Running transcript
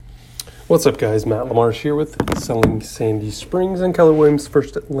What's up, guys? Matt Lamarche here with Selling Sandy Springs and Keller Williams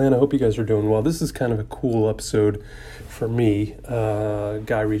First Atlanta. Hope you guys are doing well. This is kind of a cool episode for me. A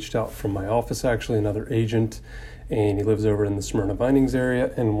guy reached out from my office, actually, another agent, and he lives over in the Smyrna Vinings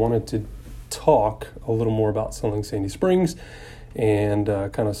area and wanted to talk a little more about selling Sandy Springs and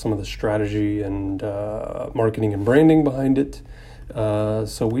kind of some of the strategy and marketing and branding behind it.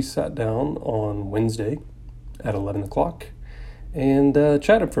 So we sat down on Wednesday at 11 o'clock and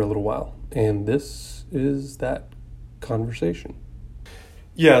chatted for a little while. And this is that conversation.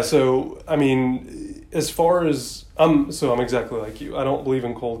 Yeah, so, I mean, as far as, I'm exactly like you. I don't believe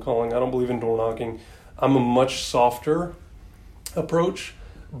in cold calling. I don't believe in door knocking. I'm a much softer approach,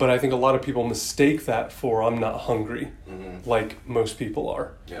 but I think a lot of people mistake that for I'm not hungry, like most people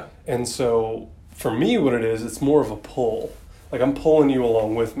are. Yeah. And so, for me, what it is, it's more of a pull. Like, I'm pulling you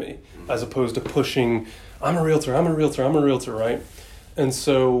along with me, as opposed to pushing, I'm a realtor, right? And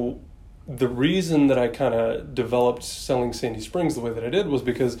so the reason that I kind of developed Selling Sandy Springs the way that I did was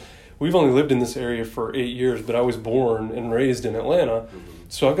because we've only lived in this area for 8 years, but I was born and raised in Atlanta.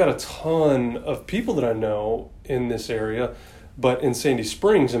 So I've got a ton of people that I know in this area, but in Sandy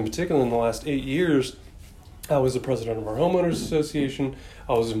Springs, in particular in the last 8 years, I was the president of our homeowners association.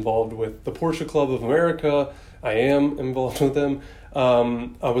 I was involved with the Porsche Club of America. I am involved with them.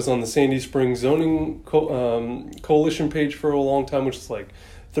 I was on the Sandy Springs Zoning Coalition page for a long time, which is like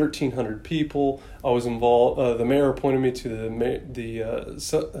 1,300 people. I was involved. The mayor appointed me to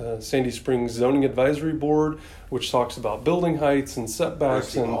the Sandy Springs Zoning Advisory Board, which talks about building heights and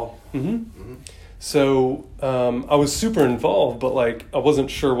setbacks. So I was super involved, but like I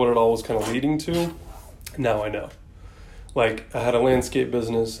wasn't sure what it all was kind of leading to. Now I know. Like, I had a landscape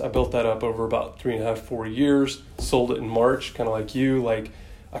business. I built that up over about 3.5, 4 years. Sold it in March, kind of like you. Like,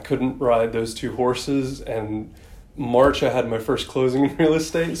 I couldn't ride those two horses. And March, I had my first closing in real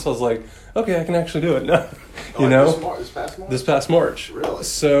estate. So I was like, okay, I can actually do it now. This past March. Really?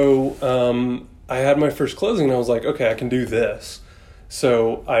 So I had my first closing, and I was like, okay, I can do this.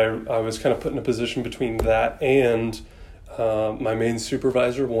 So I was kind of put in a position between that and my main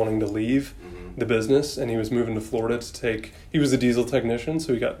supervisor wanting to leave the business, and he was moving to Florida he was a diesel technician,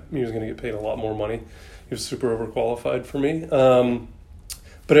 so he was going to get paid a lot more money. He was super overqualified for me. But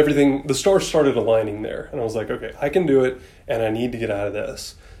the stars started aligning there, and I was like, okay, I can do it, and I need to get out of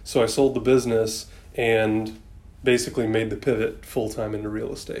this. So I sold the business and basically made the pivot full-time into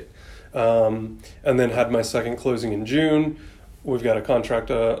real estate. And then had my second closing in June. We've got a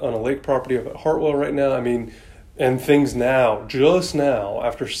contract on a lake property up at Hartwell right now. I mean, and things now, just now,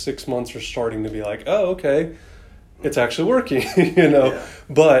 after 6 months, are starting to be like, oh, okay, it's actually working, Yeah.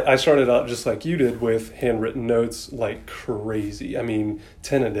 But I started out just like you did with handwritten notes like crazy. I mean,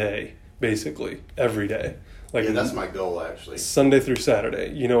 10 a day, basically, every day. Like, yeah, that's my goal, actually. Sunday through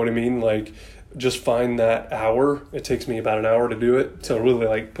Saturday, you know what I mean? Like, just find that hour. It takes me about an hour to do it, to really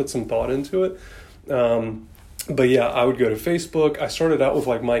like put some thought into it. But yeah, I would go to Facebook. I started out with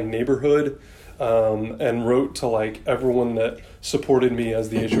like my neighborhood, and wrote to like everyone that supported me as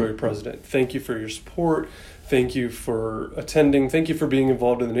the HOA president. Thank you for your support. Thank you for attending. Thank you for being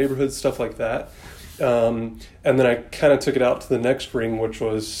involved in the neighborhood, stuff like that. And then I kind of took it out to the next ring, which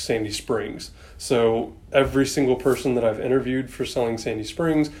was Sandy Springs. So every single person that I've interviewed for Selling Sandy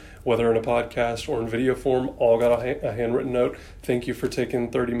Springs, whether in a podcast or in video form, all got a handwritten note. Thank you for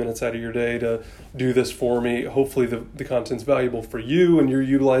taking 30 minutes out of your day to do this for me. Hopefully the content's valuable for you and you're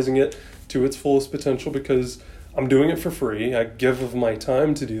utilizing it to its fullest potential, because I'm doing it for free. I give of my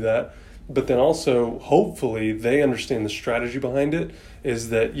time to do that. But then also, hopefully, they understand the strategy behind it is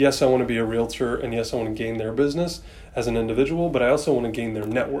that, yes, I want to be a realtor, and yes, I want to gain their business as an individual, but I also want to gain their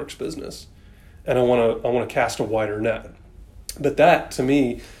network's business. And I want to cast a wider net. But that, to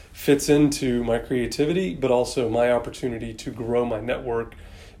me, fits into my creativity, but also my opportunity to grow my network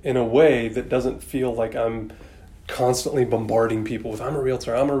in a way that doesn't feel like I'm constantly bombarding people with I'm a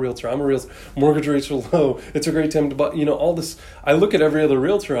realtor, mortgage rates are low, it's a great time to buy, all this. I look at every other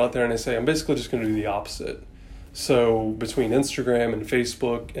realtor out there and I say, I'm basically just going to do the opposite. So between Instagram and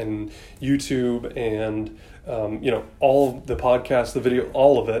Facebook and YouTube and all of the podcasts, the video,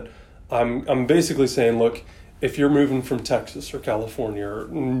 all of it, I'm basically saying, look, if you're moving from Texas or California or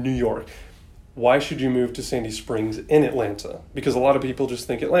New York, why should you move to Sandy Springs in Atlanta? Because a lot of people just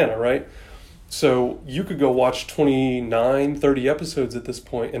think Atlanta, right? So you could go watch 29, 30 episodes at this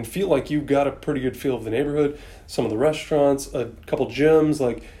point and feel like you've got a pretty good feel of the neighborhood, some of the restaurants, a couple gyms.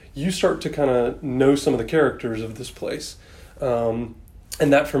 Like, you start to kind of know some of the characters of this place. And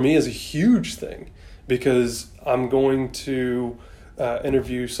that for me is a huge thing, because I'm going to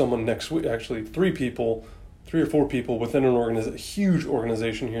interview someone next week, actually three or 4 people within a huge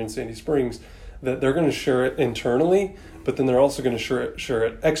organization here in Sandy Springs, that they're going to share it internally, but then they're also going to share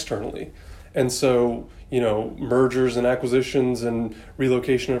it externally. And so, mergers and acquisitions and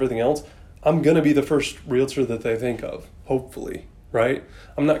relocation and everything else, I'm going to be the first realtor that they think of, hopefully, right?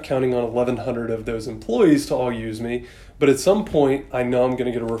 I'm not counting on 1,100 of those employees to all use me, but at some point, I know I'm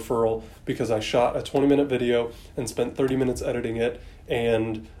going to get a referral because I shot a 20-minute video and spent 30 minutes editing it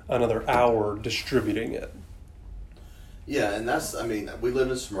and another hour distributing it. Yeah, and we live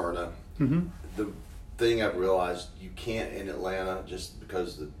in Smyrna. Mm-hmm. The thing I've realized, you can't in Atlanta, just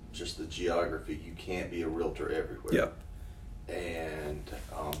because the geography, you can't be a realtor everywhere. Yeah. And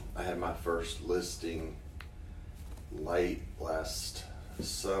I had my first listing late last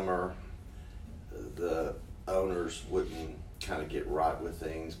summer. The owners wouldn't kind of get right with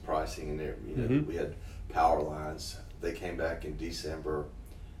things, pricing, and Mm-hmm. we had power lines. They came back in December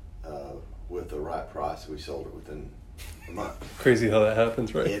with the right price. We sold it within a month. Crazy how that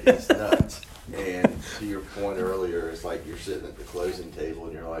happens, right? It is nuts. And to your point earlier, it's like you're sitting at the closing table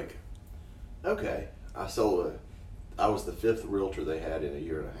and you're like, okay, I was the 5th realtor they had in a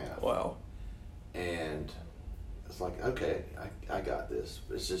year and a half. Wow. And it's like, okay, I got this.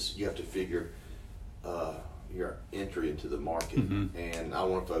 It's just, you have to figure your entry into the market. Mm-hmm. And I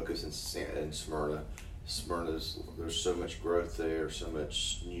want to focus in Smyrna. There's so much growth there, so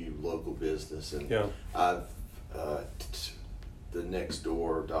much new local business. And Yeah. I've, the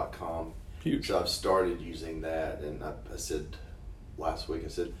nextdoor.com. Huge. So I've started using that, and I said last week,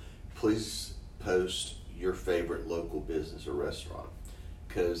 please post your favorite local business or restaurant,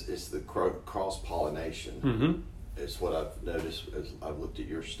 because it's the cross-pollination. Mm-hmm. It's what I've noticed as I've looked at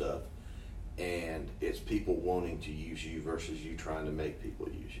your stuff, and it's people wanting to use you versus you trying to make people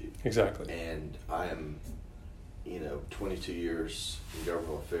use you. Exactly. And I am, 22 years in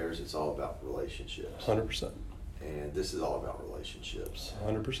governmental affairs, it's all about relationships. 100%. And this is all about relationships.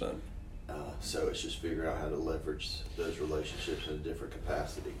 100%. So it's just figuring out how to leverage those relationships in a different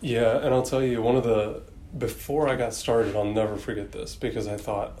capacity. Yeah, and I'll tell you, before I got started, I'll never forget this, because I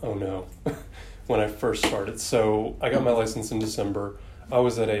thought, oh no, when I first started. So I got my license in December. I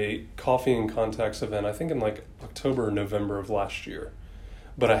was at a coffee and contacts event, I think in like October or November of last year.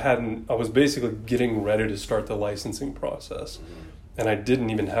 But I was basically getting ready to start the licensing process. Mm-hmm. And I didn't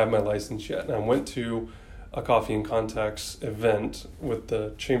even have my license yet. And I went to a coffee and contacts event with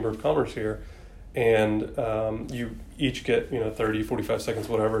the Chamber of Commerce here, and you each get 30, 45 seconds,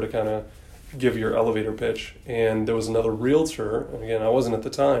 whatever, to kind of give your elevator pitch. And there was another realtor, and again, I wasn't at the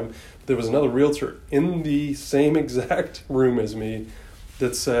time, but there was another realtor in the same exact room as me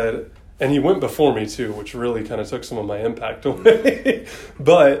that said, and he went before me too, which really kind of took some of my impact away.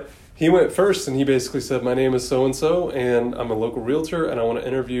 But he went first, and he basically said, my name is so-and-so, and I'm a local realtor, and I want to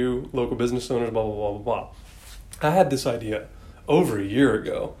interview local business owners, blah, blah, blah, blah, blah. I had this idea over a year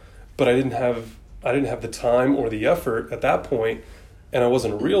ago, but I didn't have the time or the effort at that point, and I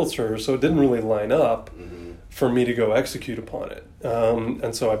wasn't a realtor, so it didn't really line up for me to go execute upon it.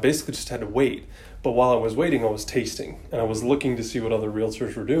 And so I basically just had to wait. But while I was waiting, I was tasting, and I was looking to see what other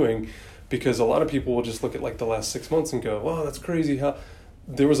realtors were doing, because a lot of people will just look at like the last 6 months and go, wow, that's crazy how...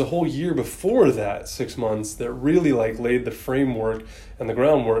 There was a whole year before that, 6 months, that really like laid the framework and the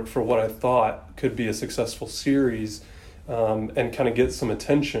groundwork for what I thought could be a successful series, and kind of get some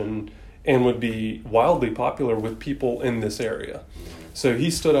attention and would be wildly popular with people in this area. So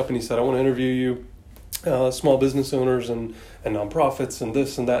he stood up and he said, I want to interview you, small business owners and nonprofits and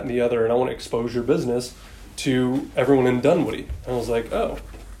this and that and the other, and I want to expose your business to everyone in Dunwoody. And I was like, oh,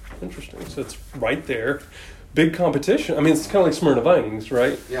 interesting. So it's right there. Big competition. I mean, it's kind of like Smyrna Vinings,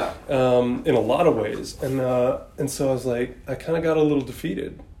 right? Yeah. In a lot of ways. And so I was like, I kind of got a little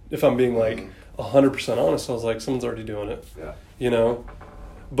defeated. If I'm being like 100% honest, I was like, someone's already doing it. Yeah.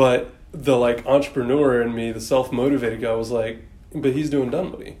 But the like entrepreneur in me, the self-motivated guy, was like, but he's doing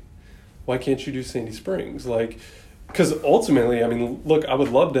Dunwoody. Why can't you do Sandy Springs? Like, because ultimately, I mean, look, I would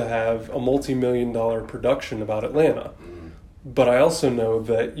love to have a multi-million-dollar production about Atlanta. But I also know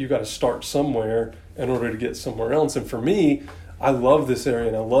that you got to start somewhere in order to get somewhere else. And for me, I love this area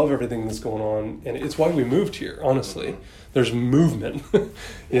and I love everything that's going on. And it's why we moved here, honestly. There's movement,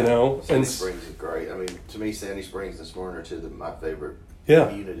 Sandy Springs is great. I mean, to me, Sandy Springs and Smyrna are two of my favorite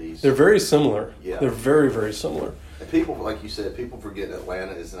communities. They're very similar. Yeah. They're very, very similar. And people, like you said, people forget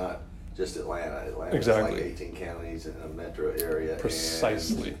Atlanta is not just Atlanta. Atlanta is like 18 counties in a metro area.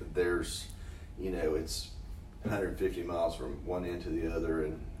 Precisely. And there's, it's 150 miles from one end to the other,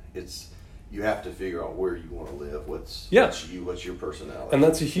 and you have to figure out where you want to live. What's your personality. And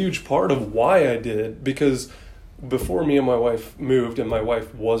that's a huge part of why I did it, because before me and my wife moved, and my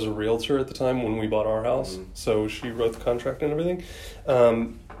wife was a realtor at the time when we bought our house, so she wrote the contract and everything.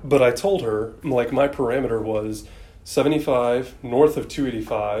 But I told her, like, my parameter was 75, north of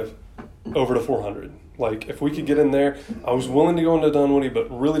 285, over to 400. Like, if we could get in there, I was willing to go into Dunwoody, but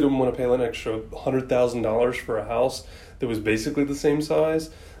really didn't want to pay an extra $100,000 for a house that was basically the same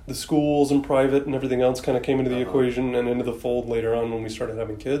size. The schools and private and everything else kind of came into the equation and into the fold later on when we started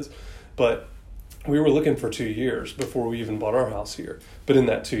having kids. But we were looking for 2 years before we even bought our house here. But in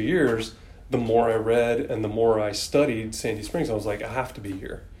that 2 years, the more I read and the more I studied Sandy Springs, I was like, I have to be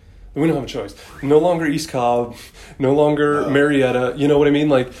here. We don't have a choice. No longer East Cobb, no longer Marietta. You know what I mean?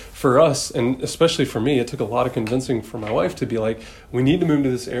 Like, for us, and especially for me, it took a lot of convincing for my wife to be like, we need to move to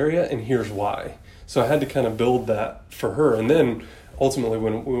this area, and here's why. So I had to kind of build that for her. And then ultimately,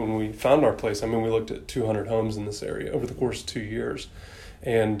 when we found our place, I mean, we looked at 200 homes in this area over the course of 2 years.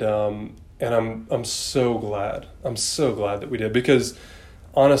 And I'm so glad. I'm so glad that we did, because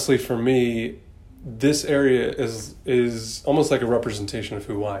honestly, for me, this area is almost like a representation of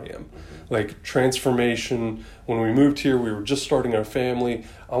who I am. Like, transformation. When we moved here, we were just starting our family.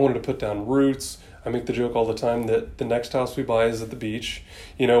 I wanted to put down roots. I make the joke all the time that the next house we buy is at the beach.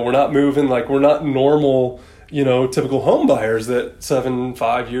 You know, we're not moving, like, we're not normal, you know, typical home buyers that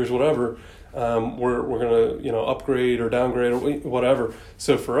 5 years, whatever. We're going to, you know, upgrade or downgrade or whatever.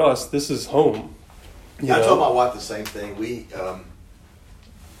 So for us, this is home. I told my wife the same thing. We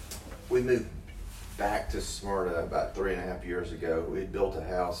moved back to Smyrna about 3.5 years ago. We had built a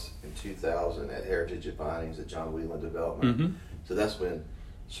house in 2000 at Heritage at Vinings at John Whelan Development. Mm-hmm. So that's when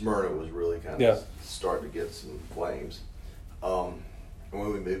Smyrna was really kind of starting to get some flames. And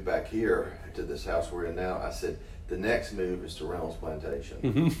when we moved back here to this house we're in now, I said, the next move is to Reynolds Plantation.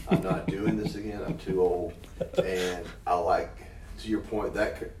 Mm-hmm. I'm not doing this again. I'm too old. And I like, to your point,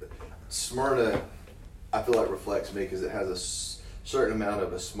 that Smyrna, I feel like reflects me because it has a certain amount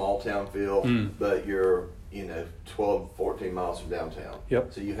of a small town feel, but you're, 12, 14 miles from downtown.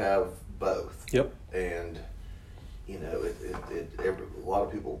 Yep. So you have both. Yep. And, a lot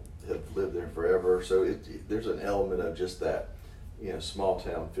of people have lived there forever. So there's an element of just that, small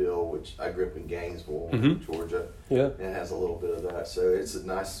town feel, which I grew up in Gainesville, Georgia. Yeah. And it has a little bit of that. So it's a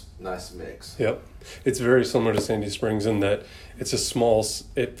nice mix. Yep. It's very similar to Sandy Springs in that it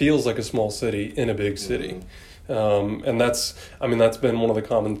feels like a small city in a big city. Mm-hmm. And that's been one of the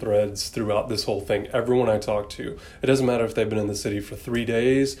common threads throughout this whole thing. Everyone I talk to, it doesn't matter if they've been in the city for 3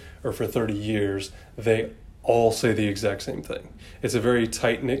 days or for 30 years, they all say the exact same thing. It's a very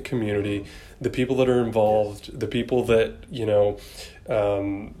tight-knit community. The people that are involved, the people that,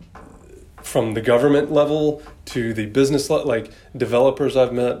 from the government level to the business level, like developers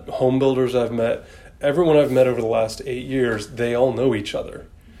I've met, home builders I've met, everyone I've met over the last 8 years, they all know each other.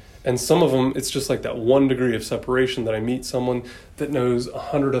 And some of them, it's just like that 1 degree of separation that I meet someone that knows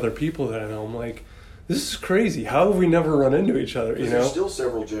 100 other people that I know. I'm like, this is crazy. How have we never run into each other? There's still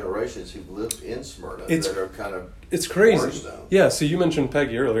several generations who've lived in Smyrna that are kind of it's crazy. Cornerstone. Yeah, so you mentioned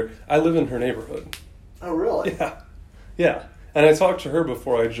Peggy earlier. I live in her neighborhood. Oh, really? Yeah. And I talked to her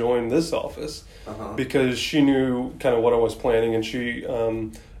before I joined this office because she knew kind of what I was planning, and she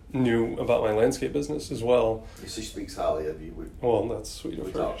knew about my landscape business as well. She speaks highly of you. Well, that's sweet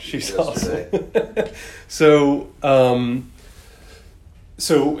of her. She's awesome.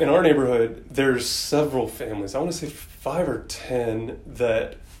 So in our neighborhood, there's several families. I want to say 5 or 10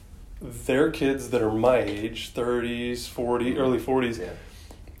 that their kids that are my age, 30s, 40, early 40s,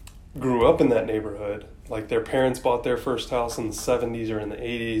 grew up in that neighborhood. Like, their parents bought their first house in the 70s or in the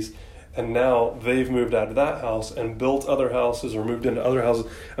 80s. And now they've moved out of that house and built other houses or moved into other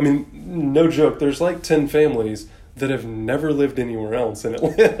houses. I mean, no joke, there's like 10 families that have never lived anywhere else in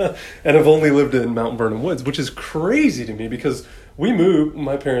Atlanta and have only lived in Mount Vernon Woods, which is crazy to me because we moved,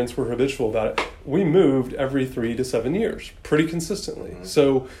 my parents were habitual about it, we moved every 3 to 7 years, pretty consistently. Mm-hmm.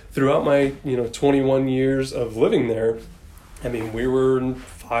 So throughout my 21 years of living there, I mean, we were in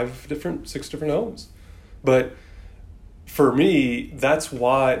 6 different homes. But for me, that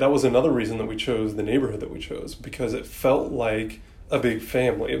was another reason that we chose the neighborhood that we chose, because it felt like a big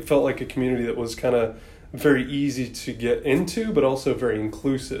family. It felt like a community that was kind of very easy to get into, but also very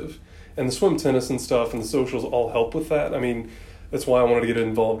inclusive. And the swim tennis and stuff and the socials all help with that. I mean, that's why I wanted to get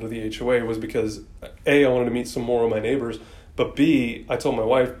involved with the HOA, was because A, I wanted to meet some more of my neighbors, but B, I told my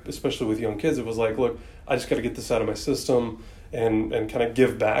wife, especially with young kids, it was like, look, I just got to get this out of my system and kind of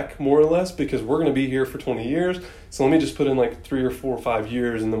give back more or less, because we're going to be here for 20 years. So let me just put in like 3 or 4 or 5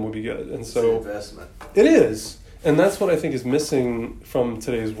 years and then we'll be good. And it's so an investment. It is. And that's what I think is missing from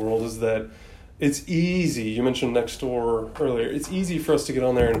today's world, is that it's easy. You mentioned Nextdoor earlier. It's easy for us to get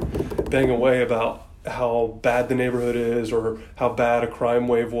on there and bang away about how bad the neighborhood is, or how bad a crime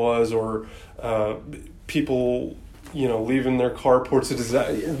wave was, or people, leaving their carports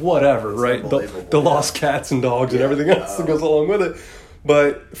to whatever, It's right? unbelievable, The lost cats and dogs and everything else that goes along with it.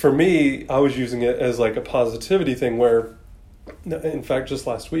 But for me, I was using it as like a positivity thing where, in fact, just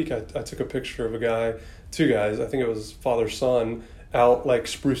last week, I took a picture of two guys, I think it was father-son, out like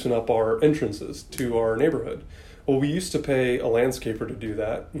sprucing up our entrances to our neighborhood. Well, we used to pay a landscaper to do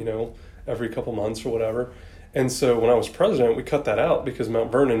that, every couple months or whatever. And so when I was president, we cut that out because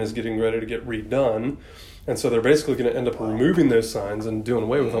Mount Vernon is getting ready to get redone. And so they're basically going to end up removing those signs and doing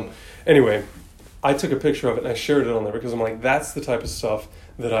away with them. Anyway, I took a picture of it and I shared it on there because I'm like, that's the type of stuff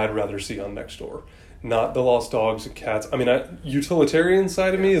that I'd rather see on Nextdoor. Not the lost dogs and cats. I mean, utilitarian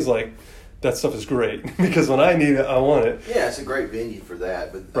side of me is like, that stuff is great because when I need it, I want it. Yeah, it's a great venue for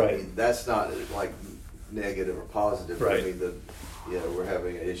that, but right. I mean, that's not like negative or positive. Right. I mean, we're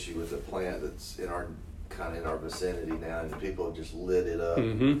having an issue with a plant that's in our vicinity now, and people have just lit it up.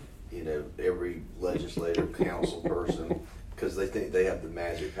 Mm-hmm. Every legislative council person, because they think they have the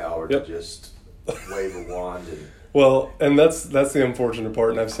magic power Yep. to just wave a wand and. Well, and that's the unfortunate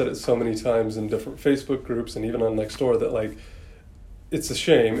part, and I've said it so many times in different Facebook groups and even on Nextdoor that like, it's a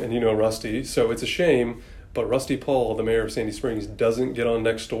shame, and Rusty, so it's a shame, but Rusty Paul, the mayor of Sandy Springs, doesn't get on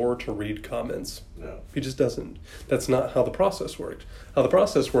Nextdoor to read comments. No. He just doesn't. That's not how the process works. How the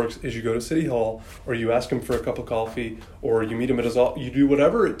process works is you go to City Hall, or you ask him for a cup of coffee, or you meet him at his office. You do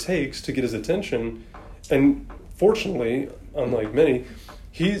whatever it takes to get his attention, and fortunately, unlike many,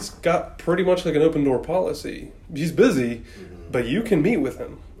 he's got pretty much like an open door policy. He's busy, but you can meet with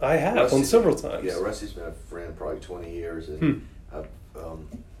him. I have on several times. Yeah, Rusty's been a friend probably 20 years, and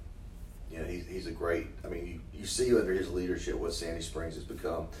he's a great. I mean, you see under his leadership what Sandy Springs has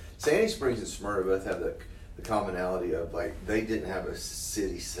become. Sandy Springs and Smyrna both have the commonality of like they didn't have a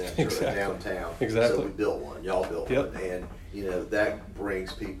city center, Exactly. a downtown. Exactly. So we built one. Y'all built Yep. one, and that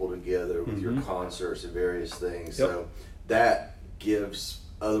brings people together with your concerts and various things. Yep. So that gives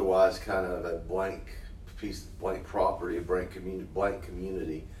otherwise kind of a blank property, a blank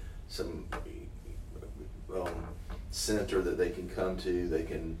community, some center that they can come to. They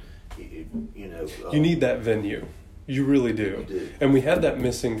can, you need that venue. You really do. You do. And we had that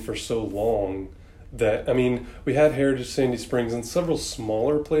missing for so long that, I mean, we had Heritage Sandy Springs and several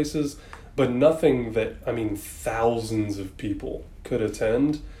smaller places, but nothing that, thousands of people could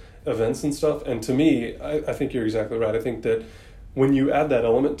attend events and stuff. And to me, I think you're exactly right. I think that when you add that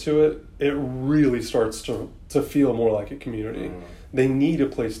element to it, it really starts to feel more like a community. Mm. They need a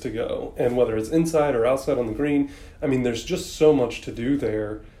place to go. And whether it's inside or outside on the green, there's just so much to do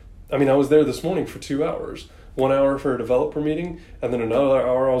there. I was there this morning for 2 hours. 1 hour for a developer meeting, and then another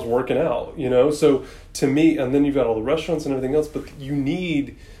hour I was working out, So to me, and then you've got all the restaurants and everything else, but you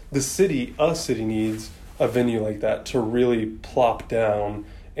need, a city needs a venue like that to really plop down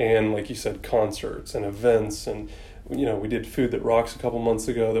and, like you said, concerts and events. And, we did Food That Rocks a couple months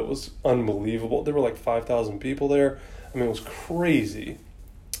ago that was unbelievable. There were like 5,000 people there. It was crazy.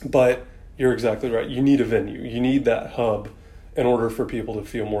 But you're exactly right. You need a venue. You need that hub in order for people to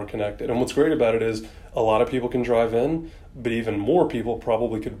feel more connected. And what's great about it is a lot of people can drive in, but even more people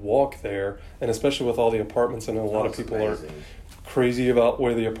probably could walk there. And especially with all the apartments, I know a lot of people are crazy about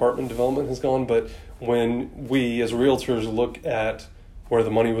where the apartment development has gone. But when we as realtors look at where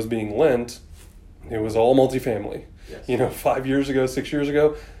the money was being lent, it was all multifamily. Yes. 5 years ago, 6 years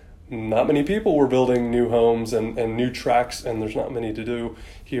ago, not many people were building new homes and new tracks, and there's not many to do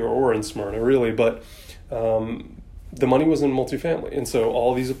here or in Smyrna, really. But the money was in multifamily, and so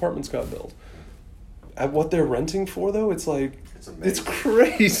all these apartments got built. At what they're renting for, though, it's like it's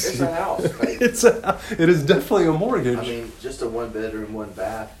crazy. It's a house. It is definitely a mortgage. Just a 1-bedroom,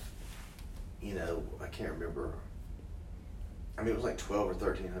 1-bath. I can't remember. It was like $1,200 or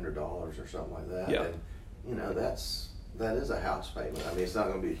 $1,300 or something like that. Yeah. And that is a house payment. It's not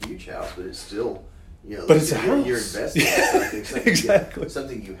going to be a huge house, but it's still. But it's a house. You're investing in something, exactly.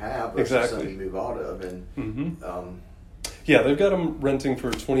 Something you have versus something you move out of. And yeah, they've got them renting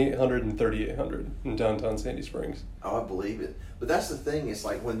for $2,800 and $3,800 in downtown Sandy Springs. Oh, I believe it. But that's the thing. It's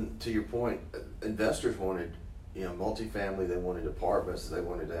like when, to your point, investors wanted, multifamily. They wanted apartments. They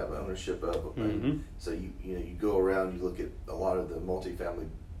wanted to have ownership of them. So you go around, you look at a lot of the multifamily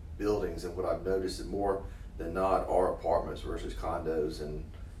buildings, and what I've noticed is more than not are apartments versus condos and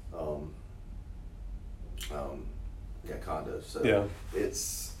condos. So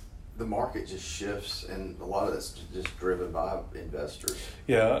it's the market just shifts, and a lot of that's just driven by investors.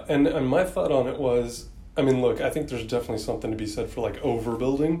 Yeah, and my thought on it was, look, I think there's definitely something to be said for like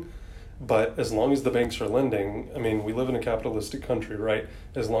overbuilding, but as long as the banks are lending, we live in a capitalistic country, right?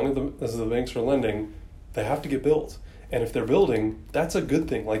 As long as the banks are lending, they have to get built. And if they're building, that's a good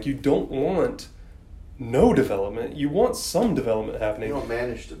thing. Like, you don't want no development. You want some development happening. You don't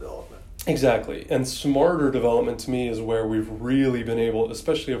manage development. Exactly. And smarter development to me is where we've really been able,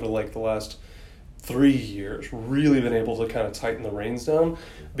 especially over like the last 3 years, really been able to kind of tighten the reins down.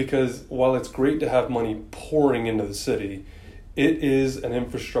 Because while it's great to have money pouring into the city, it is an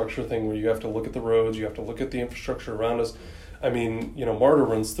infrastructure thing where you have to look at the roads, you have to look at the infrastructure around us. I mean, you know, MARTA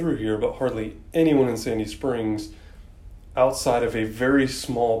runs through here, but hardly anyone in Sandy Springs, outside of a very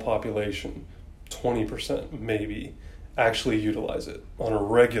small population, 20% maybe, actually utilize it on a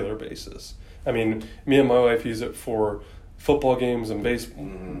regular basis. I mean, me and my wife use it for football games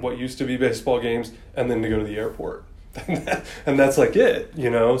and what used to be baseball games, and then to go to the airport. And that's like it, you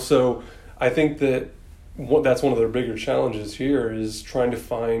know? So I think that that's one of their bigger challenges here, is trying to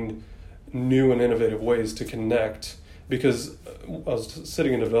find new and innovative ways to connect. Because I was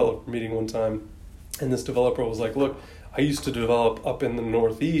sitting in a developer meeting one time, and this developer was like, look, I used to develop up in the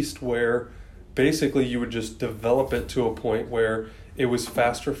Northeast where basically you would just develop it to a point where it was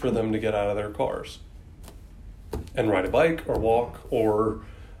faster for them to get out of their cars and ride a bike or walk or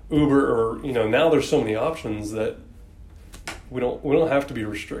Uber, or, you know, now there's so many options that we don't have to be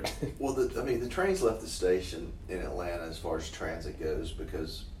restricted. Well, the trains left the station in Atlanta as far as transit goes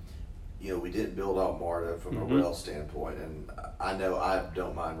because, you know, we didn't build out MARTA from a rail standpoint, and I know I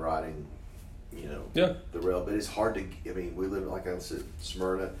don't mind riding, you know, the rail, but it's hard to, I mean, we live, like I said,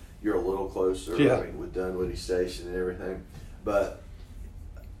 Smyrna, you're a little closer, I mean, with Dunwoody Station and everything, but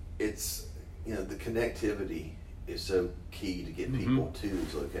it's, you know, the connectivity is so key to get people to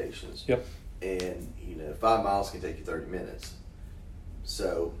these locations. Yep. And, you know, 5 miles can take you 30 minutes.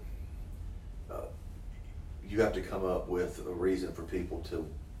 So you have to come up with a reason for people to,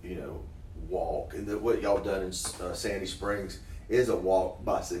 you know, walk. And what y'all done in Sandy Springs is a walk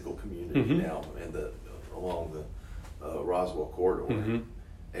bicycle community now, and along the Roswell corridor,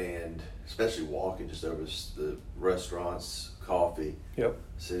 and especially walking just over the restaurants, coffee,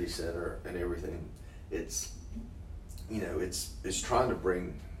 city center, and everything. It's, you know, it's trying to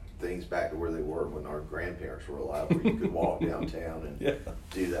bring things back to where they were when our grandparents were alive, where you could walk downtown and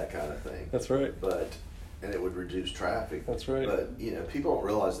do that kind of thing. That's right. And it would reduce traffic. That's right. But, you know, people don't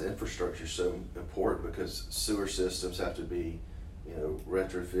realize the infrastructure is so important because sewer systems have to be, you know,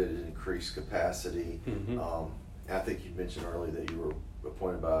 retrofitted, increase capacity. I think you mentioned earlier that you were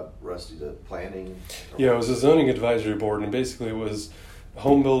appointed by Rusty to planning. Yeah, it was a zoning advisory board, and basically it was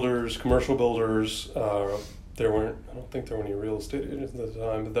home builders, commercial builders. I don't think there were any real estate agents at the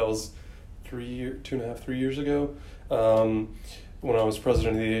time, but that was 3 years ago. When I was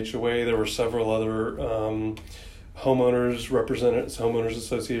president of the HOA, there were several other homeowners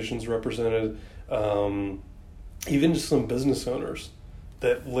associations represented, even just some business owners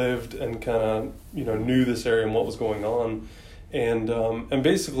that lived and kind of, you know, knew this area and what was going on. And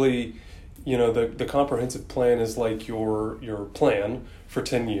basically, you know, the comprehensive plan is like your plan for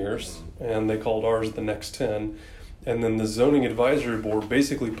 10 years, and they called ours the next 10. And then the zoning advisory board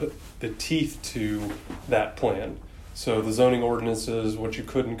basically put the teeth to that plan. So the zoning ordinances, what you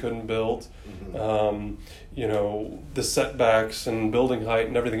could and couldn't build, you know, the setbacks and building height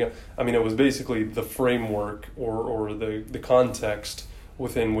and everything. I mean, it was basically the framework or the context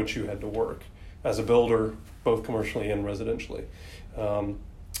within which you had to work as a builder, both commercially and residentially.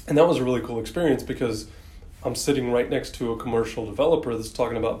 And that was a really cool experience because I'm sitting right next to a commercial developer that's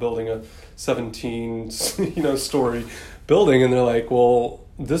talking about building a 17, you know, story building, and they're like, well,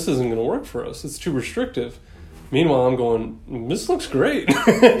 this isn't going to work for us. It's too restrictive. Meanwhile, I'm going, this looks great.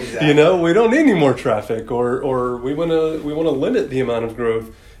 Exactly. You know, we don't need any more traffic, or we want to limit the amount of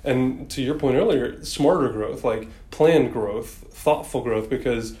growth. And to your point earlier, smarter growth, like planned growth, thoughtful growth,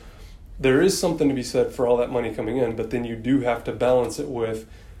 because there is something to be said for all that money coming in, but then you do have to balance it with,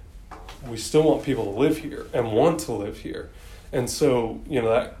 we still want people to live here and want to live here. And so, you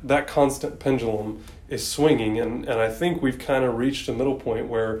know, that constant pendulum is swinging, and I think we've kind of reached a middle point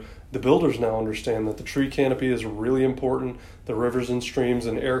where the builders now understand that the tree canopy is really important, the rivers and streams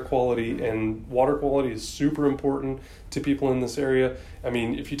and air quality and water quality is super important to people in this area. I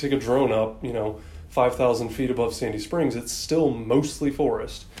mean, if you take a drone up, you know, 5,000 feet above Sandy Springs, it's still mostly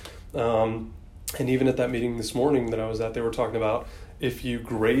forest. And even at that meeting this morning that I was at, they were talking about, if you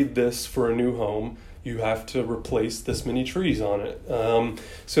grade this for a new home, you have to replace this many trees on it.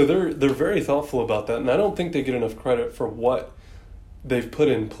 So they're very thoughtful about that, and I don't think they get enough credit for what they've put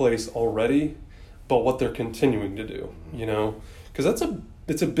in place already, but what they're continuing to do, you know, because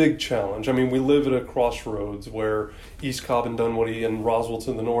it's a big challenge. I mean, we live at a crossroads where East Cobb and Dunwoody and Roswell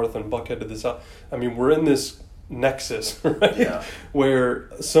to the north and Buckhead to the south. I mean, we're in this nexus, right? Yeah. Where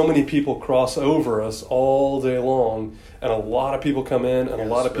so many people cross over us all day long, and a lot of people come in and a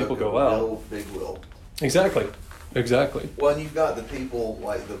lot of people go out. Big Will. Exactly. Well, and you've got the people,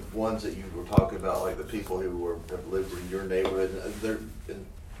 like the ones that you were talking about, like the people who have lived in your neighborhood. And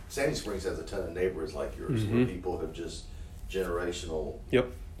Sandy Springs has a ton of neighborhoods like yours, where people have just generational. Yep.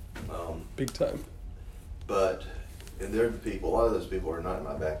 Big time. And they're the people, a lot of those people are not in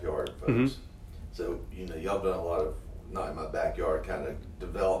my backyard folks. So, y'all done a lot of not in my backyard kind of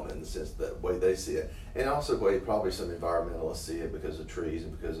development in the sense that way they see it. And also the way probably some environmentalists see it because of trees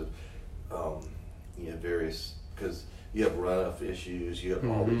and because of, various, because you have runoff issues, you have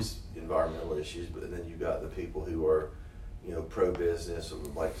all these environmental issues, but then you got the people who are, pro-business and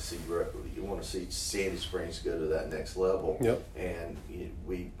would like to see, you want to see Sandy Springs go to that next level. Yep. And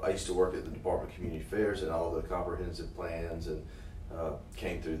I used to work at the Department of Community Affairs, and all the comprehensive plans and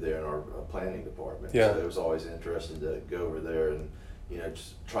came through there in our planning department. Yeah. So it was always interesting to go over there and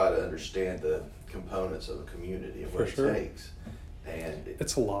just try to understand the components of a community and what it takes. And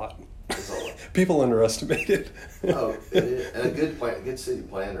it's a lot. It's a lot. People underestimate it. Oh, it is. And a good city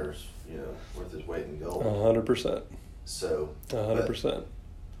planner's worth his weight in gold. 100%. So 100%.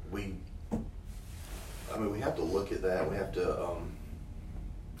 We have to look at that. We have to.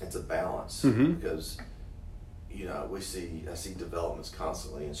 It's a balance because I see developments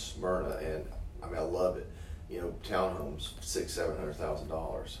constantly in Smyrna, and I love it. Townhomes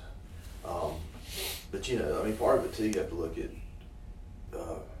 $600,000-$700,000. But part of it too, you have to look at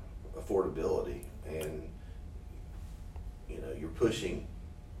affordability, and you're pushing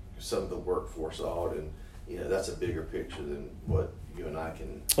some of the workforce out, and that's a bigger picture than what you and I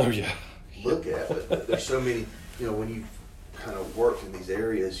can look at. But there's so many, when you kind of work in these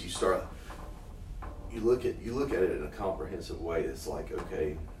areas, you look at it in a comprehensive way. It's like,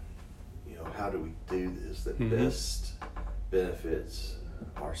 okay, how do we do this that best benefits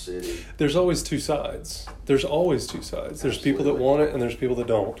our city? There's always two sides. There's people that want it and there's people that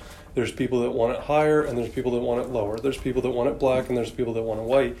don't. There's people that want it higher and there's people that want it lower. There's people that want it black and there's people that want it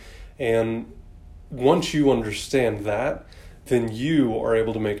white. And once you understand that, then you are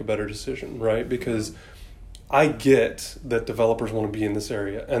able to make a better decision, right? Because I get that developers want to be in this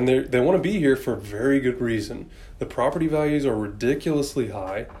area, and they want to be here for a very good reason. The property values are ridiculously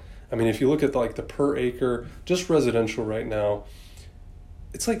high. If you look at like the per acre, just residential right now,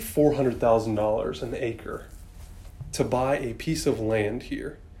 it's like $400,000 an acre to buy a piece of land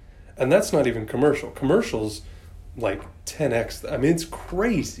here. And that's not even commercial. Commercial's like 10x. It's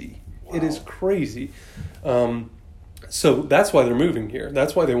crazy. Wow. It is crazy. So that's why they're moving here.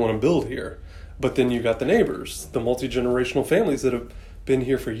 That's why they want to build here. But then you got the neighbors, the multi-generational families that have been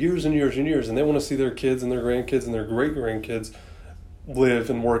here for years and years and years, and they want to see their kids and their grandkids and their great-grandkids live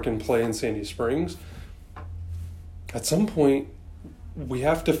and work and play in Sandy Springs. At some point, we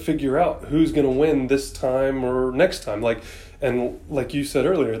have to figure out who's going to win this time or next time. Like you said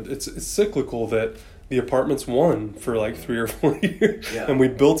earlier, it's cyclical that the apartments won for like 3 or 4 years, and we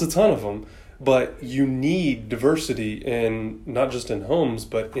built a ton of them. But you need diversity in not just in homes,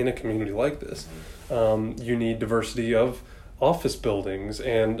 but in a community like this. You need diversity of office buildings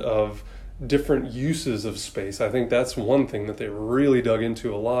and of different uses of space. I think that's one thing that they really dug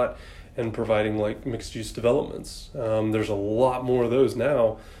into a lot in providing like mixed use developments. There's a lot more of those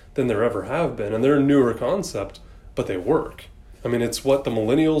now than there ever have been, and they're a newer concept, but they work. It's what the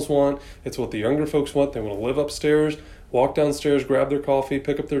millennials want. It's what the younger folks want. They want to live upstairs, walk downstairs, grab their coffee,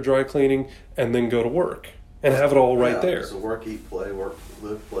 pick up their dry cleaning, and then go to work and have it all right there. So work, eat, play, work,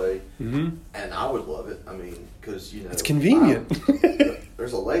 live, play. And I would love it. Because, it's convenient.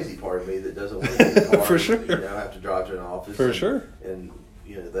 There's a lazy part of me that doesn't want to get in the car. For sure. And, have to drive to an office. For sure. And,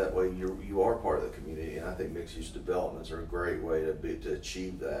 that way you are part of the community. And I think mixed-use developments are a great way to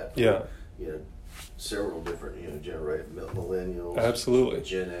achieve that. Yeah. Several different, generate millennials. Absolutely.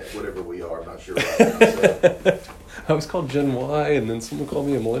 Gen X, whatever we are, I'm not sure right now. So. I was called Gen Y, and then someone called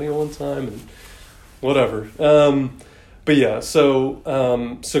me a millennial one time, and whatever. But yeah, so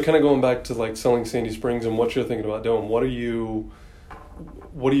kind of going back to like selling Sandy Springs and what you're thinking about doing. What are you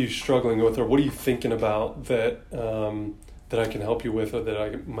struggling with, or what are you thinking about that I can help you with, or that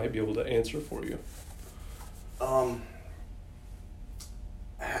I might be able to answer for you?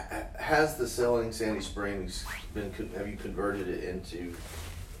 Has the selling Sandy Springs have you converted it into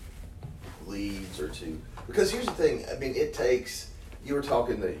leads or because here's the thing, it takes, you were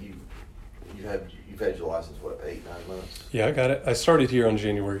talking that you've had your license, 8-9 months? Yeah, I got it. I started here on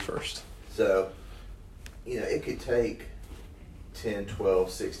January 1st. So, it could take 10,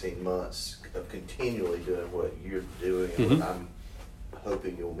 12, 16 months of continually doing what you're doing, and what I'm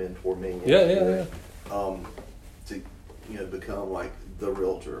hoping you'll mentor me. Yeah. to, become like the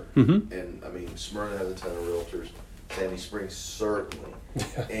realtor. Mm-hmm. And I mean, Smyrna has a ton of realtors. Sandy Springs certainly.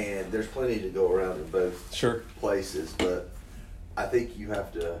 Yeah. And there's plenty to go around in both Sure. places, but I think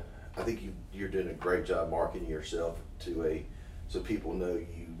you're doing a great job marketing yourself so people know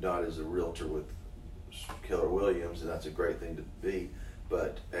you not as a realtor with Keller Williams, and that's a great thing to be,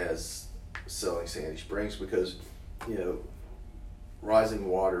 but as selling Sandy Springs, because rising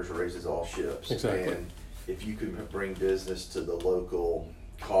waters raises all ships. Exactly. And if you can bring business to the local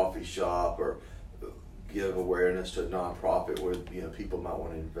coffee shop or give awareness to a nonprofit where people might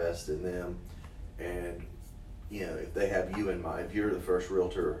want to invest in them, and if they have you in mind, if you're the first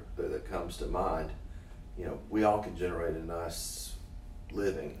realtor that comes to mind, we all can generate a nice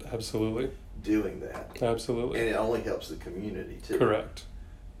living. Absolutely. Doing that. Absolutely. And it only helps the community too. Correct.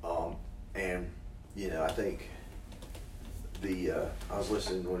 And I think I was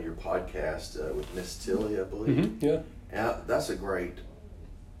listening to one of your podcasts with Miss Tilly, I believe. Mm-hmm. Yeah. And that's a great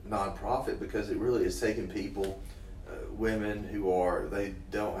nonprofit because it really is taking people, women they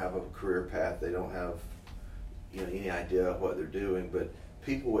don't have a career path, they don't have any idea of what they're doing, but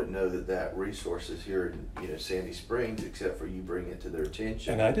people wouldn't know that resource is here in Sandy Springs except for you bringing it to their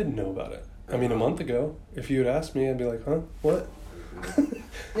attention. And I didn't know about it. I mean, a month ago, if you had asked me, I'd be like, huh, what?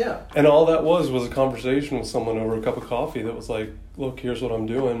 Yeah. And all that was a conversation with someone over a cup of coffee that was like, look, here's what I'm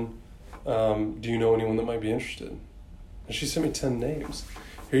doing. Do you know anyone that might be interested? And she sent me 10 names.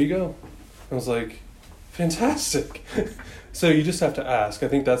 Here you go. I was like, fantastic. So you just have to ask. I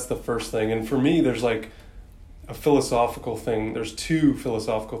think that's the first thing. And for me, there's like a philosophical thing. There's two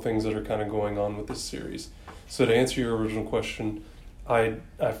philosophical things that are kind of going on with this series. So to answer your original question, I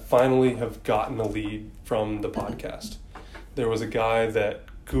finally have gotten a lead from the podcast. There was a guy that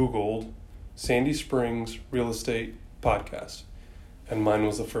Googled Sandy Springs Real Estate Podcast, and mine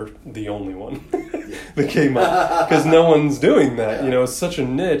was the only one that came up because no one's doing that. It's such a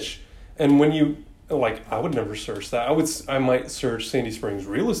niche, and when you I would never search that. I might search Sandy Springs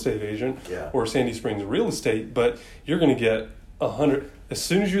Real Estate Agent or Sandy Springs Real Estate, but you're going to get 100 as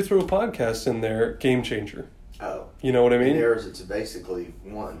soon as you throw a podcast in there. Game changer. Oh, you know what I mean? It's basically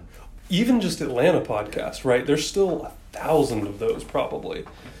one. Even just Atlanta podcast, right? There's still 1,000 of those probably.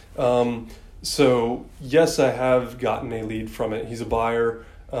 So yes, I have gotten a lead from it. He's a buyer.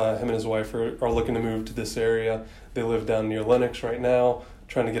 Him and his wife are looking to move to this area. They live down near Lenox right now,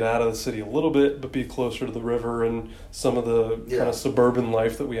 trying to get out of the city a little bit, but be closer to the river and some of the kind of suburban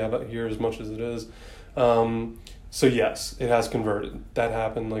life that we have out here as much as it is. So yes, it has converted. That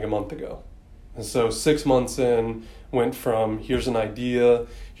happened like a month ago. And so 6 months in, went from here's an idea,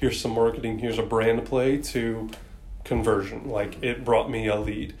 here's some marketing, here's a brand play to conversion. It brought me a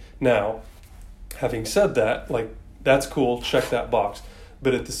lead. Now, having said that, that's cool, check that box.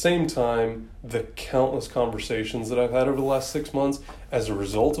 But at the same time, the countless conversations that I've had over the last 6 months as a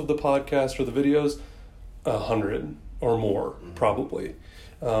result of the podcast or the videos, 100 or more, probably.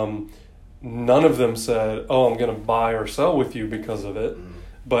 None of them said, oh, I'm going to buy or sell with you because of it.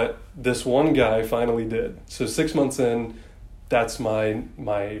 But this one guy finally did. So 6 months in, that's my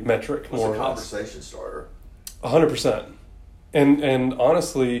metric, more or less. It's a conversation starter. 100%. And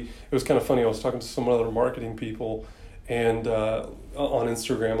honestly, it was kind of funny. I was talking to some other marketing people, and on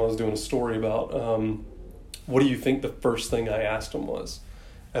Instagram I was doing a story about what do you think the first thing I asked them was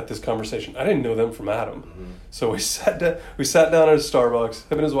at this conversation. I didn't know them from Adam. Mm-hmm. So we sat down at a Starbucks,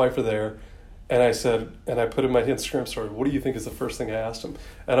 him and his wife are there, and I said, and I put in my Instagram story, what do you think is the first thing I asked him?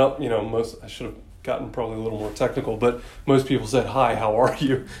 And I should have gotten probably a little more technical, but most people said, hi, how are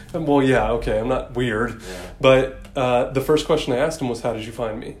you? And, well, yeah, okay, I'm not weird. Yeah. But the first question I asked him was, how did you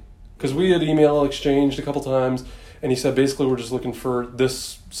find me? Because we had email exchanged a couple times, and he said, basically, we're just looking for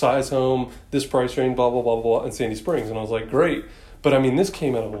this size home, this price range, blah, blah, blah, blah, in Sandy Springs. And I was like, great. But, I mean, this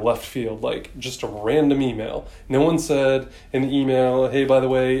came out of left field, just a random email. No one said in the email, hey, by the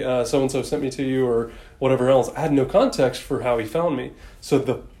way, so-and-so sent me to you or whatever else. I had no context for how he found me. So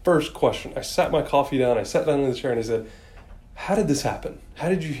the first question, I sat my coffee down, I sat down in the chair, and I said, how did this happen? How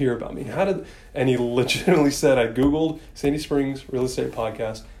did you hear about me? And he legitimately said, I Googled Sandy Springs Real Estate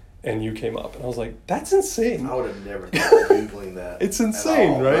Podcast, and you came up. And I was like, that's insane. I would have never thought of Googling that. It's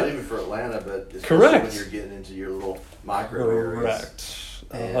insane, right? Not even for Atlanta, but especially correct. When you're getting into your little micro areas.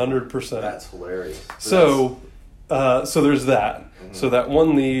 Correct. 100%. That's hilarious. So there's that. Mm-hmm. So that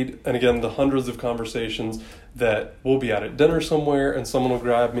one lead, and again, the hundreds of conversations that we'll be out at dinner somewhere, and someone will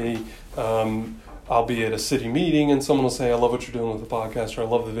grab me. I'll be at a city meeting and someone will say, I love what you're doing with the podcast, or I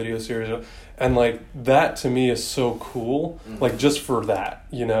love the video series. And like that to me is so cool, like just for that,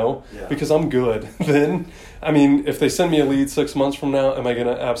 you know, because I'm good. Then, I mean, if they send me a lead 6 months from now, am I going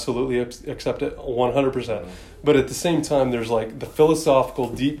to absolutely accept it? 100%. But at the same time, there's like the philosophical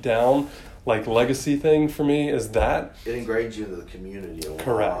deep down, like legacy thing for me is that. It ingrains you into the community a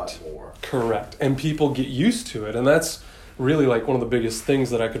Correct. lot more. Correct. And people get used to it. And that's really like one of the biggest things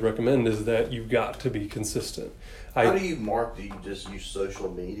that I could recommend is that you've got to be consistent. How do you market? Do you just use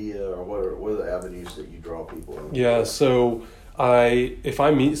social media, or what are the avenues that you draw people in? Yeah, so if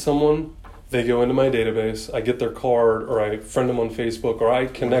I meet someone, they go into my database, I get their card, or I friend them on Facebook, or I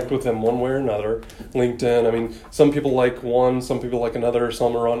connect with them one way or another. LinkedIn, I mean, some people like one, some people like another,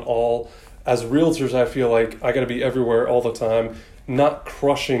 some are on all. As realtors, I feel like I got to be everywhere all the time, not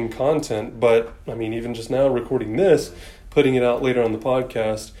crushing content, but I mean, even just now recording this, putting it out later on the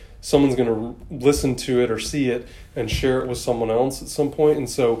podcast, someone's going to listen to it or see it and share it with someone else at some point. And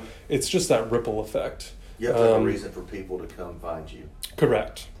so it's just that ripple effect. You have to have a reason for people to come find you.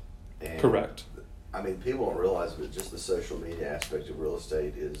 Correct. And, Correct. I mean, people don't realize, but just the social media aspect of real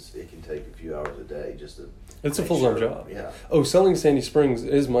estate it can take a few hours a day just to. It's a full-time job. Yeah. Oh, selling Sandy Springs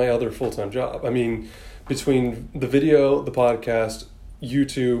is my other full-time job. I mean, between the video, the podcast,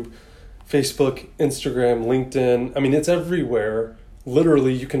 YouTube, Facebook, Instagram, LinkedIn, I mean, it's everywhere.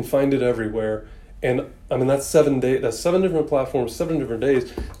 Literally, you can find it everywhere. And I mean, that's 7 days, that's 7 different platforms, 7 different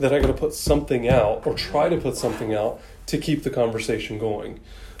days that I got to put something out or try to put something out to keep the conversation going.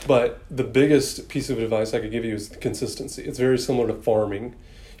 But the biggest piece of advice I could give you is consistency. It's very similar to farming.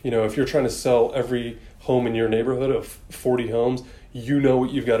 You know, if you're trying to sell every home in your neighborhood of 40 homes, you know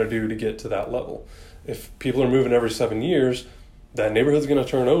what you've got to do to get to that level. If people are moving every 7 years, that neighborhood's going to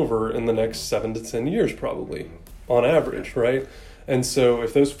turn over in the next 7 to 10 years probably, on average, right? And so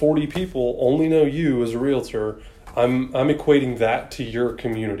if those 40 people only know you as a realtor, I'm equating that to your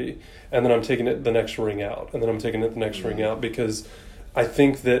community. And then I'm taking it the next ring out. And then I'm taking it the next ring out, because I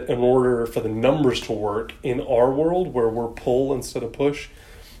think that in order for the numbers to work in our world where we're pull instead of push,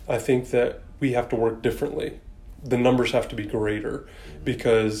 I think that we have to work differently. The numbers have to be greater,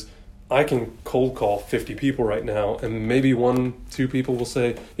 because I can cold call 50 people right now and maybe 1-2 people will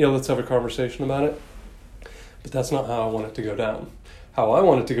say, yeah, let's have a conversation about it. But that's not how I want it to go down. How I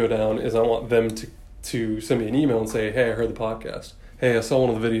want it to go down is I want them to send me an email and say, hey, I heard the podcast. Hey, I saw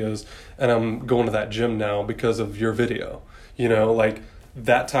one of the videos and I'm going to that gym now because of your video. You know, like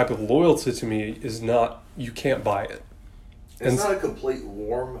that type of loyalty to me is not, you can't buy it. It's not a complete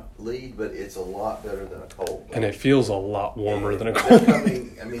warm lead, but it's a lot better than a cold lead. And it feels a lot warmer than a cold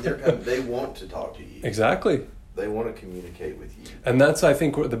lead. They're coming, they want to talk to you. Exactly. They want to communicate with you. And that's, I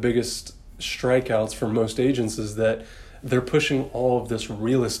think, what the biggest strikeouts for most agents is that they're pushing all of this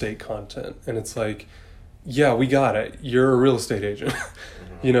real estate content. And it's like, yeah, we got it. You're a real estate agent.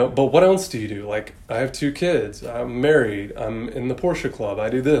 You know, but what else do you do? Like, I have 2 kids. I'm married. I'm in the Porsche Club. I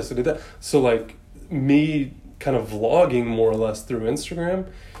do this. I do that. So, like, me kind of vlogging more or less through Instagram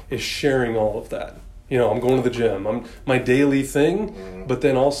is sharing all of that. You know, I'm going to the gym. I'm my daily thing, but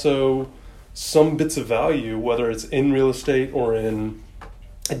then also some bits of value, whether it's in real estate or in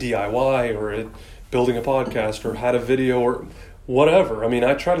a DIY or in building a podcast or had a video or whatever. I mean,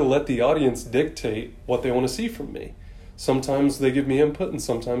 I try to let the audience dictate what they want to see from me. Sometimes they give me input and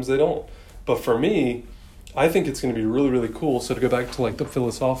sometimes they don't. But for me, I think it's going to be really, really cool. So to go back to like the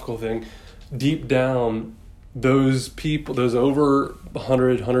philosophical thing, deep down, those people, those over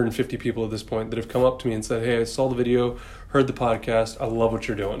 100, 150 people at this point that have come up to me and said, hey, I saw the video, heard the podcast, I love what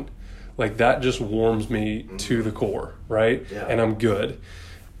you're doing. Like that just warms me to the core, right? Yeah. And I'm good.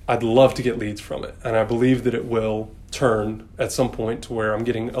 I'd love to get leads from it. And I believe that it will turn at some point to where I'm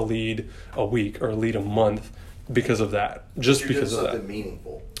getting a lead a week or a lead a month because of that. Just because of that. Something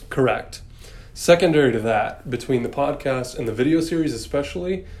meaningful. Correct. Secondary to that, between the podcast and the video series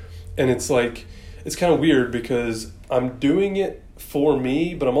especially, and it's like, it's kind of weird because I'm doing it for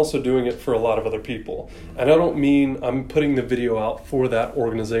me, but I'm also doing it for a lot of other people. And I don't mean I'm putting the video out for that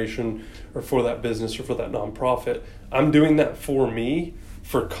organization or for that business or for that nonprofit. I'm doing that for me,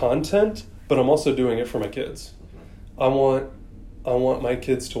 for content, but I'm also doing it for my kids. I want my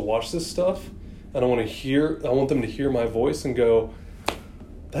kids to watch this stuff, and I want them to hear my voice and go,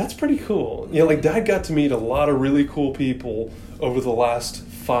 that's pretty cool. You know, like Dad got to meet a lot of really cool people over the last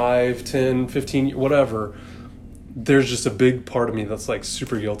 5, 10, 15, whatever. There's just a big part of me that's like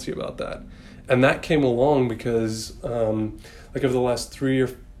super guilty about that. And that came along because like over the last 3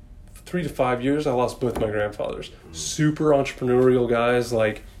 to 5 years, I lost both my grandfathers. Super entrepreneurial guys.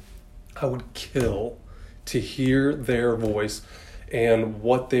 Like I would kill to hear their voice. and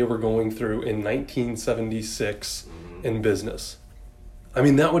what they were going through in 1976 in business. I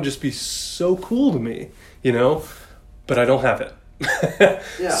mean, that would just be so cool to me, you know, but I don't have it.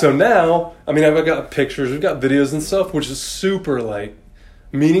 Yeah. So now, I mean, I've got pictures, we've got videos and stuff, which is super like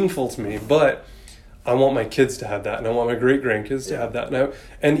meaningful to me, but I want my kids to have that, and I want my great grandkids to have that. Now,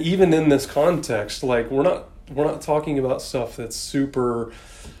 and even in this context, like we're not talking about stuff that's super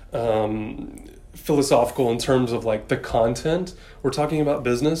philosophical in terms of like the content. We're talking about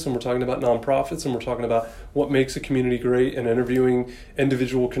business, and we're talking about nonprofits, and we're talking about what makes a community great, and interviewing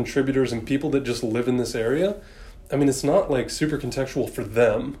individual contributors and people that just live in this area. I mean, it's not like super contextual for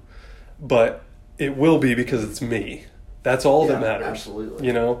them, but it will be because it's me. That's all that matters. Absolutely.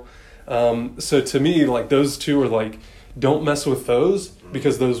 You know? So to me, like those two are like, don't mess with those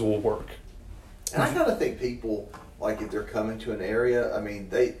because those will work. And I kind of think people, like if they're coming to an area, I mean,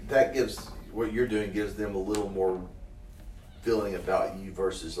 that gives, what you're doing gives them a little more feeling about you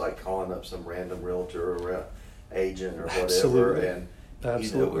versus like calling up some random realtor or agent or whatever. Absolutely. And,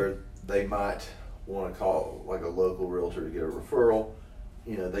 Absolutely. you know, where they might want to call like a local realtor to get a referral,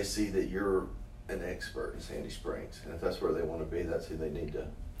 you know, they see that you're an expert in Sandy Springs. And if that's where they want to be, that's who they need to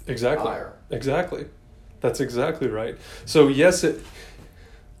hire. Exactly. That's exactly right. So yes,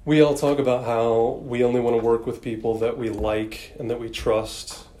 we all talk about how we only want to work with people that we like and that we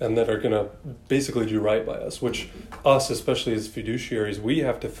trust and that are going to basically do right by us, which us, especially as fiduciaries, we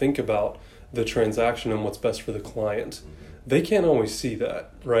have to think about the transaction and what's best for the client. They can't always see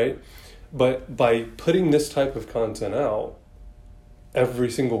that, right? But by putting this type of content out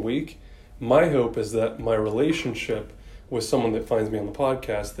every single week, my hope is that my relationship with someone that finds me on the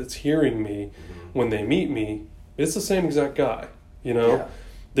podcast, that's hearing me when they meet me, it's the same exact guy, you know? Yeah.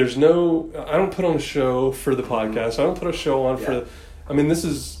 There's no, I don't put on a show for the podcast. I don't put a show on for, I mean, this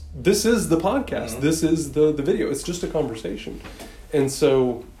is the podcast. This is the video. It's just a conversation. And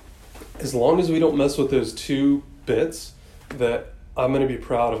so as long as we don't mess with those two bits, that I'm going to be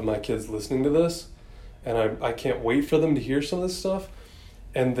proud of my kids listening to this. And I can't wait for them to hear some of this stuff.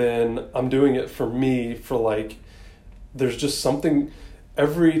 And then I'm doing it for me, for like, there's just something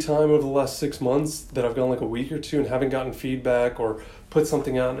every time over the last 6 months that I've gone like a week or two and haven't gotten feedback or put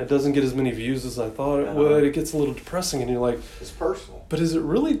something out and it doesn't get as many views as I thought it would. It gets a little depressing and you're like, it's personal. But is it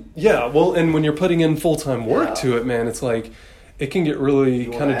really? Yeah. Well, and when you're putting in full-time work to it, man, it's like, it can get really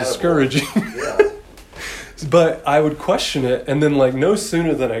kind of discouraging. Yeah. But I would question it, and then like no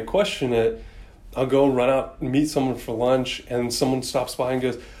sooner than I question it, I'll go run out and meet someone for lunch, and someone stops by and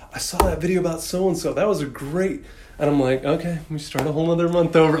goes, I saw that video about so-and-so. That was a great... And I'm like, okay, we start a whole other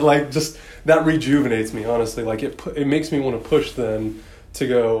month over. Like, just that rejuvenates me, honestly. Like, it makes me want to push then to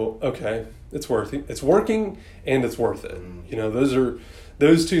go, okay, it's worth it. It's working, and it's worth it. You know,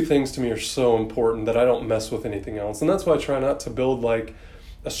 those two things to me are so important that I don't mess with anything else. And that's why I try not to build like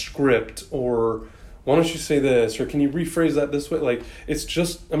a script or why don't you say this or can you rephrase that this way? Like, it's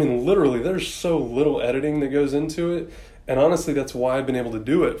just, I mean, literally, there's so little editing that goes into it. And honestly, that's why I've been able to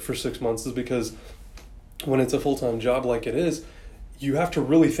do it for 6 months, is because when it's a full-time job like it is, you have to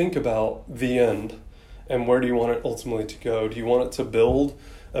really think about the end and where do you want it ultimately to go. Do you want it to build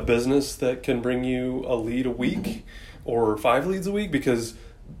a business that can bring you a lead a week or 5 leads a week? Because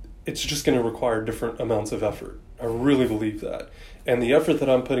it's just going to require different amounts of effort. I really believe that. And the effort that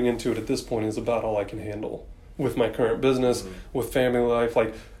I'm putting into it at this point is about all I can handle with my current business, with family life.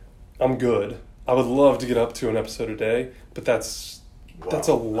 Like, I'm good. I would love to get up to an episode a day, but that's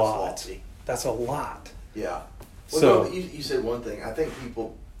a lot. That's a lot. Yeah. Well, So no, you said one thing. I think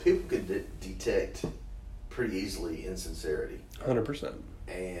people can detect pretty easily insincerity. 100%.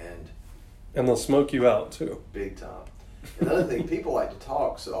 And they'll smoke you out too. Big time. Another thing, people like to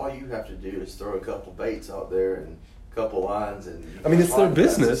talk, so all you have to do is throw a couple baits out there and a couple lines, and I mean, it's their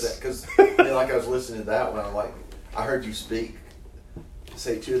business. Because like I was listening to that one, I'm like, I heard you say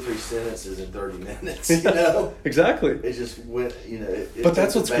 2 or 3 sentences in 30 minutes. You know, Exactly. it just went. You know, But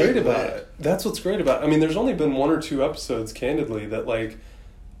that's what's great about it. That's what's great about it. I mean, there's only been 1 or 2 episodes, candidly, that like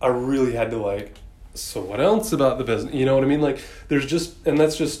I really had to like. So what else about the business? You know what I mean? Like, there's just, and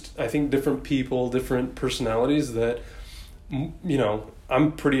that's just, I think, different people, different personalities that, you know,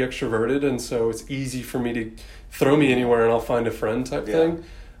 I'm pretty extroverted, and so it's easy for me to throw me anywhere and I'll find a friend type thing.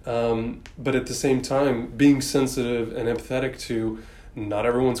 But at the same time, being sensitive and empathetic to, not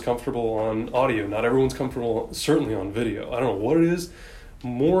everyone's comfortable on audio. Not everyone's comfortable, certainly on video. I don't know what it is.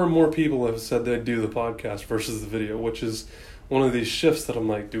 More and more people have said they'd do the podcast versus the video, which is one of these shifts that I'm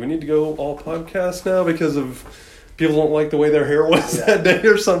like, do we need to go all podcast now because of people don't like the way their hair was that day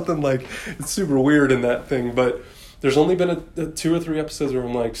or something? Like, it's super weird in that thing. But there's only been a 2 or 3 episodes where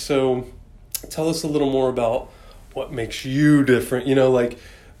I'm like, so tell us a little more about what makes you different. You know, like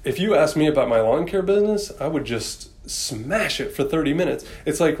if you asked me about my lawn care business, I would just smash it for 30 minutes.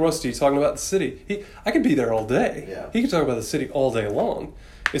 It's like Rusty talking about the city. I could be there all day. Yeah. He could talk about the city all day long.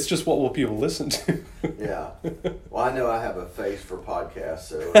 It's just what will people listen to. Yeah. Well, I know I have a face for podcasts,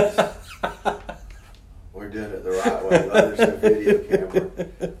 so we're doing it the right way. There's a video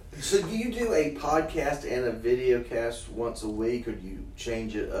camera. So do you do a podcast and a video cast once a week, or do you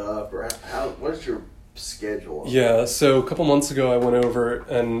change it up? Or what's your schedule? Yeah, so a couple months ago I went over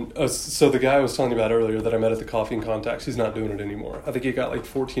and so the guy I was telling you about earlier that I met at the Coffee and Contacts, he's not doing it anymore. I think he got like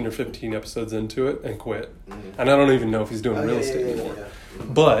 14 or 15 episodes into it and quit. And I don't even know if he's doing real estate anymore.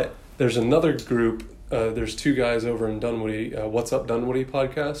 But there's another group, there's two guys over in Dunwoody, What's Up Dunwoody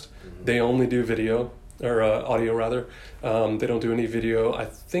podcast. They only do video, or audio rather. They don't do any video. I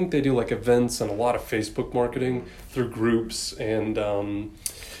think they do like events and a lot of Facebook marketing through groups and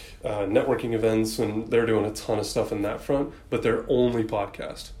networking events, and they're doing a ton of stuff in that front, but they're only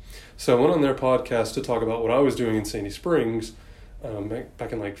podcast. So I went on their podcast to talk about what I was doing in Sandy Springs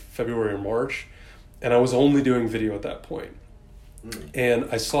back in like February or March, and I was only doing video at that point. And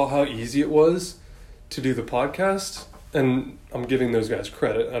I saw how easy it was to do the podcast, and I'm giving those guys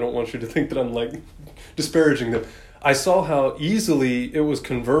credit. I don't want you to think that I'm like disparaging them. I saw how easily it was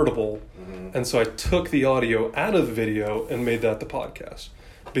convertible, and so I took the audio out of the video and made that the podcast.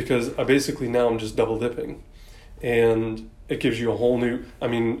 Because I basically now I'm just double dipping, and it gives you a whole new, I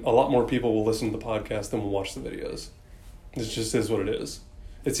mean, a lot more people will listen to the podcast than will watch the videos. It just is what it is.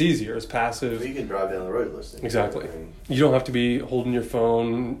 It's easier, it's passive. So you can drive down the road listening. Exactly. You don't have to be holding your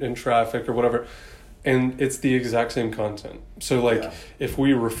phone in traffic or whatever. And it's the exact same content. So like if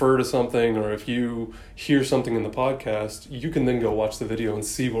we refer to something or if you hear something in the podcast, you can then go watch the video and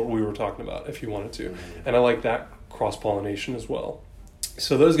see what we were talking about if you wanted to. And I like that cross-pollination as well.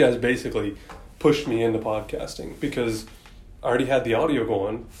 So those guys basically pushed me into podcasting because I already had the audio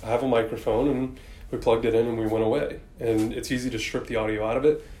going. I have a microphone and we plugged it in and we went away. And it's easy to strip the audio out of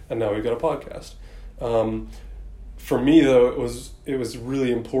it, and now we've got a podcast. For me though, it was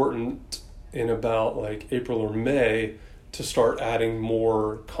really important in about like April or May to start adding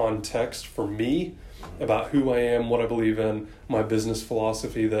more context for me about who I am, what I believe in, my business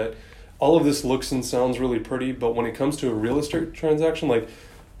philosophy, that all of this looks and sounds really pretty, but when it comes to a real estate transaction, like,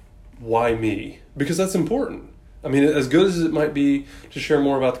 why me? Because that's important. I mean, as good as it might be to share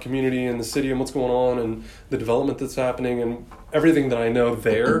more about the community and the city and what's going on and the development that's happening and everything that I know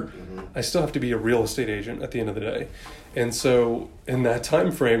there, I still have to be a real estate agent at the end of the day. And so in that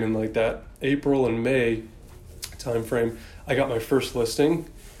time frame, in like that April and May time frame, I got my first listing,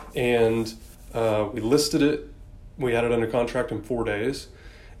 and we listed it. We had it under contract in 4 days.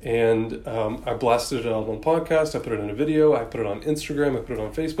 And I blasted it out on podcast. I put it in a video. I put it on Instagram. I put it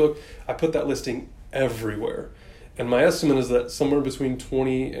on Facebook. I put that listing everywhere. And my estimate is that somewhere between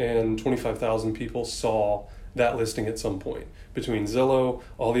 20 and 25,000 people saw that listing at some point. Between Zillow,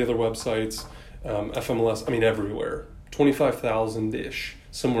 all the other websites, FMLS, I mean everywhere. 25,000-ish,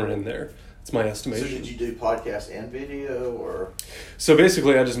 somewhere in there. It's my estimation. So did you do podcast and video, or? So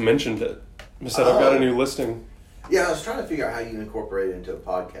basically I just mentioned it. I said I've got a new listing. Yeah, I was trying to figure out how you incorporate it into a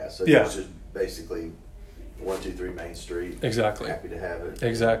podcast. So it's just basically 123 Main Street. Exactly. Happy to have it.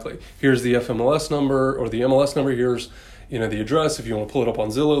 Exactly. Here's the FMLS number or the MLS number. Here's, the address. If you want to pull it up on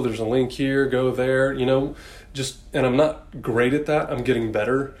Zillow, there's a link here. Go there. And I'm not great at that. I'm getting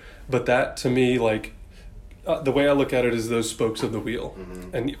better. But that to me, like, the way I look at it is those spokes of the wheel.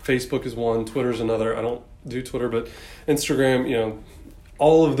 And Facebook is one. Twitter's another. I don't do Twitter, but Instagram,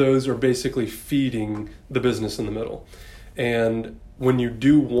 all of those are basically feeding the business in the middle. And when you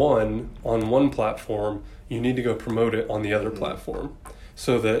do one on one platform, you need to go promote it on the other platform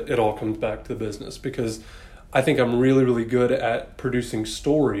so that it all comes back to the business. Because I think I'm really, really good at producing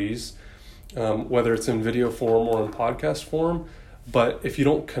stories, whether it's in video form or in podcast form. But if you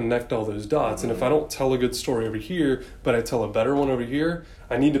don't connect all those dots, and if I don't tell a good story over here, but I tell a better one over here,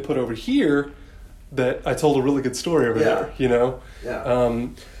 I need to put over here that I told a really good story over there, Yeah.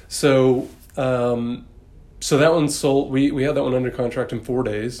 So that one sold. We had that one under contract in 4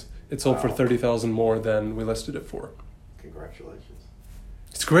 days. It sold for $30,000 more than we listed it for. Congratulations.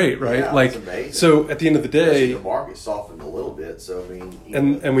 It's great, right? Yeah, like, that's amazing. So at the end of the day, the market softened a little bit. So I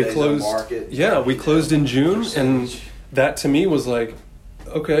mean, and we closed. We closed in June, and that to me was like,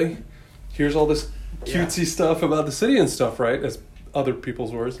 okay, here's all this cutesy stuff about the city and stuff, right? As other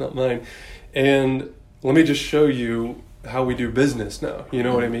people's words, not mine. And let me just show you how we do business now. You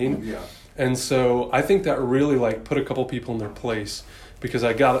know what I mean? Yeah. And so I think that really like put a couple people in their place, because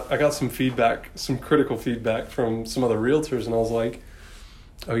I got some feedback, some critical feedback from some other realtors, and I was like,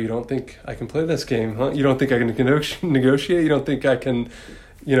 Oh, you don't think I can play this game, huh? You don't think I can negotiate? You don't think I can,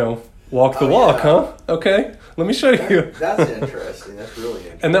 walk the walk, yeah. huh? Okay, let me show you. That's interesting. That's really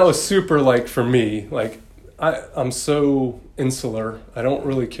interesting. And that was super, for me, I'm so insular. I don't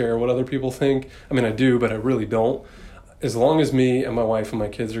really care what other people think. I mean, I do, but I really don't. As long as me and my wife and my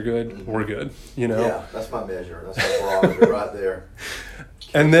kids are good, we're good, Yeah, that's my measure. That's my barometer right there.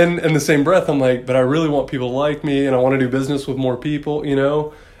 And then in the same breath, I'm like, but I really want people to like me and I want to do business with more people,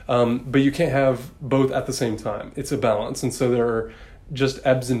 but you can't have both at the same time. It's a balance. And so there are just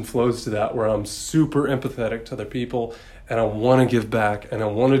ebbs and flows to that where I'm super empathetic to other people and I want to give back and I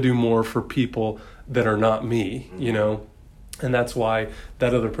want to do more for people that are not me, and that's why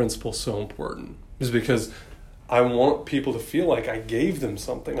that other principle is so important, is because I want people to feel like I gave them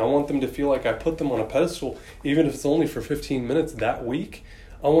something. I want them to feel like I put them on a pedestal, even if it's only for 15 minutes that week.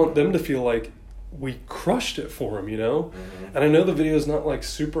 I want them to feel like we crushed it for them, And I know the video is not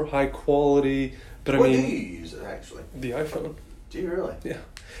super high quality, but what do you use actually? The iPhone. Do you really? Yeah.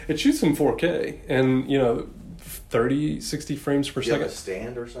 It shoots in 4K and, 30, 60 frames per second. You have a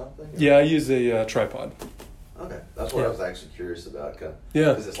stand or something? Yeah, I use a tripod. Okay, that's what I was actually curious about. Yeah.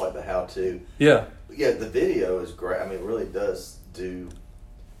 Because it's like the how-to. Yeah. Yeah, the video is great. I mean, it really does do...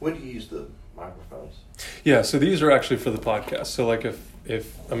 When do you use the microphones? Yeah, so these are actually for the podcast. So I can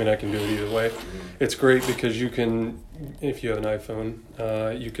do it either way. It's great because you can, if you have an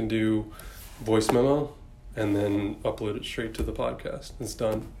iPhone, you can do voice memo and then upload it straight to the podcast. It's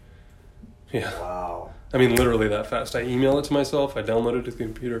done. Yeah. Wow. I mean, literally that fast. I email it to myself, I download it to the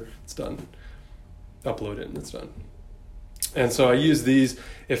computer, it's done. Upload it and it's done. And so I use these.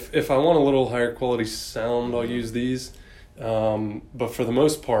 If I want a little higher quality sound, I'll use these. But for the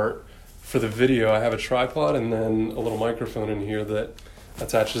most part, for the video, I have a tripod and then a little microphone in here that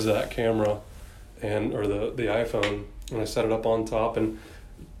attaches to that camera or the iPhone. And I set it up on top and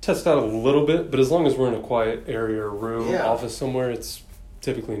test out a little bit. But as long as we're in a quiet area or room, office somewhere, it's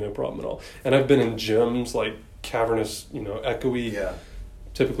typically no problem at all. And I've been in gyms, cavernous, echoey. Yeah.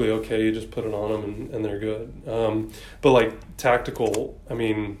 Typically okay, you just put it on them and they're good. But tactical, I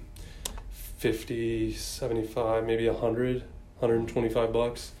mean, 50, 75, maybe 100,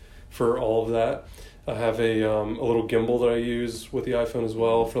 $125 for all of that. I have a little gimbal that I use with the iPhone as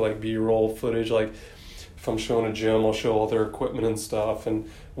well for B-roll footage. If I'm showing a gym, I'll show all their equipment and stuff.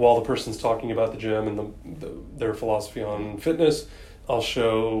 And while the person's talking about the gym and their philosophy on fitness, I'll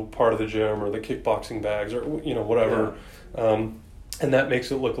show part of the gym or the kickboxing bags or whatever. Yeah. And that makes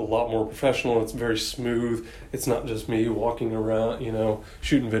it look a lot more professional. It's very smooth. It's not just me walking around,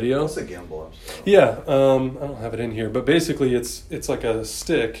 shooting video. What's a gimbal? Yeah, I don't have it in here, but basically it's like a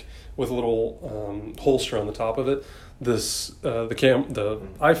stick with a little holster on the top of it. The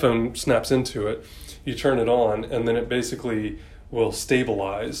iPhone snaps into it. You turn it on, and then it basically will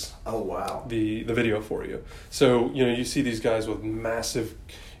stabilize. Oh wow! The video for you. So you see these guys with massive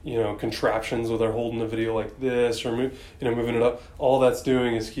contraptions where they're holding the video like this or moving it up. All that's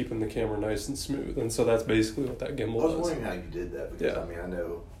doing is keeping the camera nice and smooth. And so that's basically what that gimbal does. I was wondering how you did that because I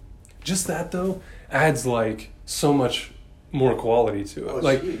know. Just that though adds so much more quality to it.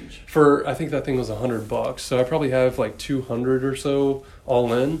 It's huge. I think that thing was $100. So I probably have 200 or so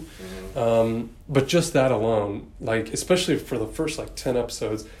all in. Mm-hmm. But just that alone, especially for the first 10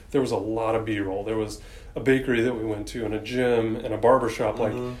 episodes, there was a lot of B-roll. There was a bakery that we went to and a gym and a barbershop,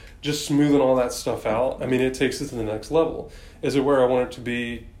 just smoothing all that stuff out. I mean, it takes it to the next level. Is it where I want it to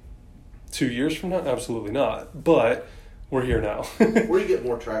be 2 years from now? Absolutely not. But we're here now. Where do you get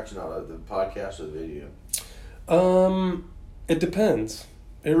more traction out of, the podcast or the video? It depends.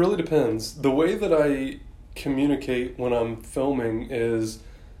 It really depends. The way that I communicate when I'm filming is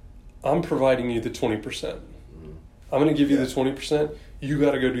I'm providing you the 20%. Mm-hmm. I'm going to give you the 20%. You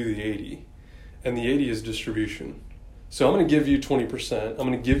got to go do the 80%. And the 80 is distribution. So I'm going to give you 20%. I'm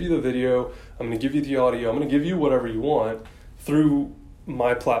going to give you the video. I'm going to give you the audio. I'm going to give you whatever you want through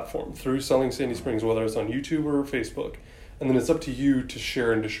my platform, through Selling Sandy Springs, whether it's on YouTube or Facebook. And then it's up to you to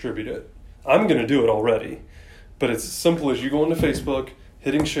share and distribute it. I'm going to do it already. But it's as simple as you going to Facebook,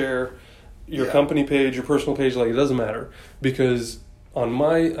 hitting share, your company page, your personal page, it doesn't matter. Because on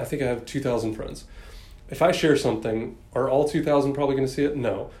I think I have 2,000 friends. If I share something, are all 2,000 probably going to see it?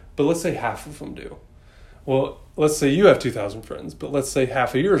 No. But let's say half of them do. Well, let's say you have 2,000 friends, but let's say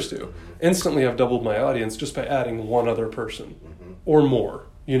half of yours do. Instantly, I've doubled my audience just by adding one other person or more,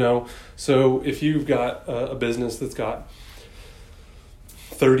 So if you've got a business that's got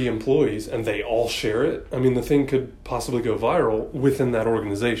 30 employees and they all share it, I mean, the thing could possibly go viral within that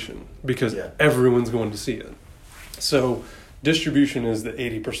organization because everyone's going to see it. So Distribution is the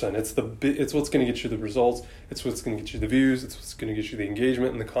 80%. It's what's going to get you the results. It's what's going to get you the views. It's what's going to get you the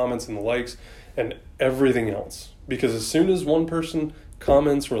engagement and the comments and the likes and everything else. Because as soon as one person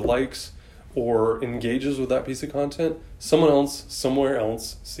comments or likes or engages with that piece of content, someone else somewhere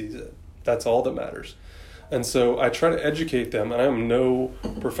else sees it. That's all that matters. And so I try to educate them, and I'm no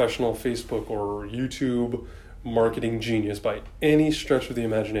professional Facebook or YouTube marketing genius by any stretch of the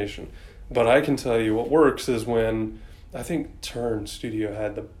imagination. But I can tell you what works is when I think Turn Studio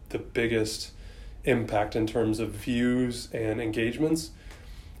had the biggest impact in terms of views and engagements,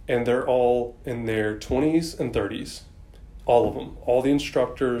 and they're all in their 20s and 30s. All of them. All the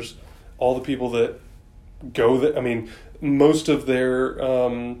instructors, all the people that go that, I mean, most of their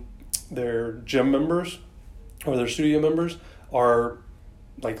gym members or their studio members are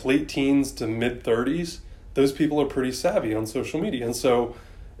like late teens to mid 30s. Those people are pretty savvy on social media. And so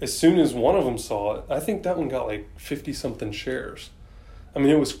as soon as one of them saw it, I think that one got like 50 something shares. I mean,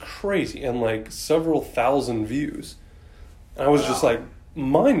 it was crazy, and like several thousand views. I was just like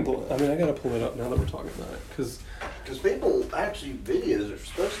mind blown. I mean, I got to pull it up now that we're talking about it because people actually, videos are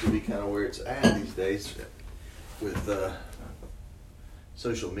supposed to be kind of where it's at these days with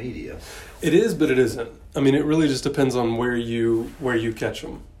social media. It is, but it isn't. I mean, it really just depends on where you catch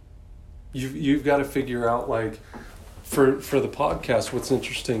them. You've got to figure out, like, for the podcast, what's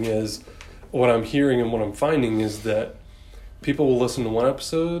interesting is what I'm hearing and what I'm finding is that people will listen to one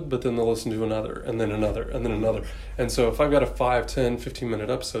episode, but then they'll listen to another, and then another, and then another. And so if I've got a 5, 10, 15-minute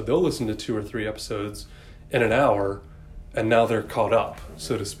episode, they'll listen to 2 or 3 episodes in an hour, and now they're caught up,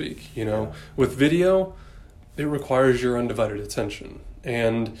 so to speak. You know, with video, it requires your undivided attention.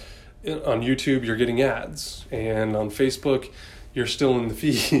 And on YouTube, you're getting ads, and on Facebook, you're still in the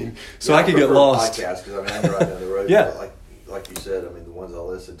feed. So I could get lost. Podcasts, because I mean, I'm right down the road. Yeah. But like you said, I mean, the ones I'll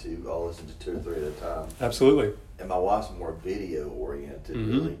listen to 2 or 3 at a time. Absolutely. And my wife's more video oriented,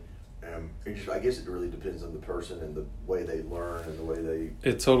 Mm-hmm. really. I guess it really depends on the person and the way they learn and the way they.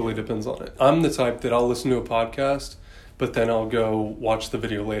 It totally depends on it. I'm the type that I'll listen to a podcast, but then I'll go watch the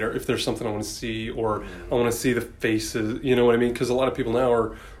video later if there's something I want to see, or I want to see the faces. You know what I mean? Because a lot of people now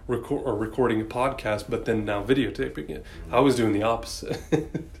are recording a podcast, but then now videotaping it. I was doing the opposite.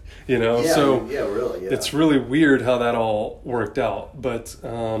 You know, Yeah, so really. Yeah. it's really weird how that all worked out. But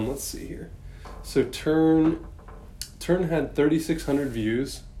let's see here. So Turn had 3,600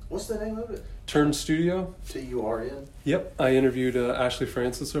 views. What's the name of it? Turn Studio. TURN? Yep. I interviewed Ashley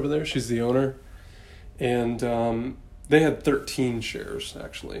Francis over there. She's the owner. And they had 13 shares,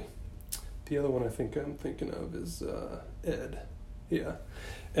 actually. The other one I'm thinking of is Ed. Yeah.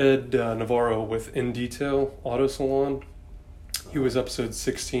 Ed Navarro with In Detail Auto Salon. He was episode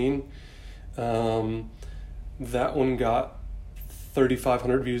 16. That one got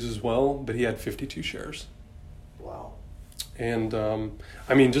 3,500 views as well, but he had 52 shares. Wow. And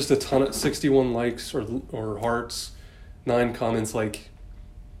I mean, just a ton of 61 likes or hearts, 9 comments. Like,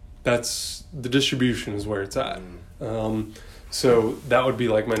 that's the distribution is where it's at. So that would be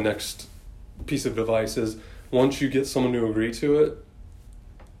like my next piece of advice is once you get someone to agree to it,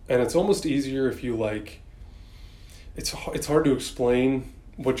 and it's almost easier if you like. It's hard to explain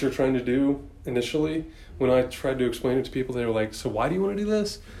what you're trying to do initially. When I tried to explain it to people, they were like, "So why do you want to do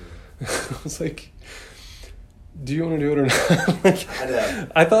this?" I was like, "Do you want to do it or not?" Like,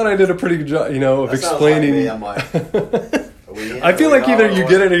 I thought I did a pretty good job, of explaining. Like me. I'm like, I feel like either you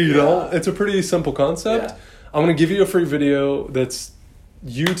get it or you don't. It's a pretty simple concept. Yeah. I'm going to give you a free video that's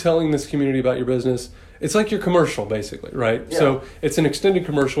you telling this community about your business. It's like your commercial, basically, right? Yeah. So it's an extended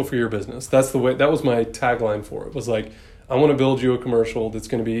commercial for your business. That's the way. That was my tagline for it. Was like, I want to build you a commercial that's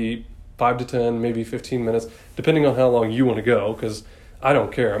going to be 5 to 10, maybe 15 minutes, depending on how long you want to go. Because I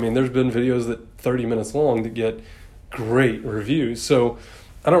don't care. I mean, there's been videos that 30 minutes long that get great reviews. So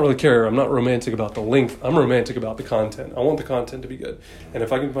I don't really care. I'm not romantic about the length. I'm romantic about the content. I want the content to be good. And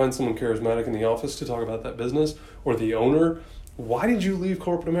if I can find someone charismatic in the office to talk about that business, or the owner, why did you leave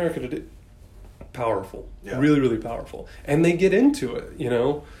corporate America to do? Powerful. Yeah. Really, really powerful. And they get into it,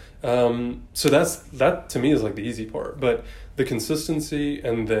 So that to me is like the easy part. But the consistency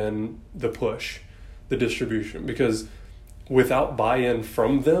and then the push, the distribution. Because without buy-in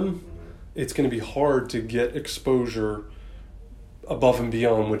from them, it's going to be hard to get exposure above and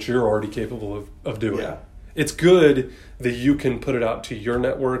beyond what you're already capable of doing. Yeah. It's good that you can put it out to your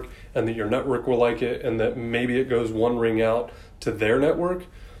network and that your network will like it and that maybe it goes one ring out to their network.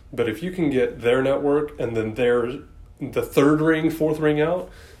 But if you can get their network and then the third ring, fourth ring out,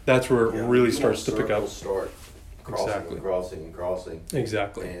 that's where it really starts to pick up. Start crossing Exactly. and crossing and crossing.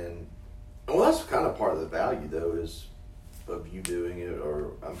 Exactly. And well, that's kind of part of the value, though, is of you doing it.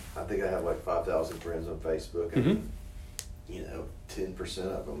 Or I think I have like 5,000 friends on Facebook, and 10%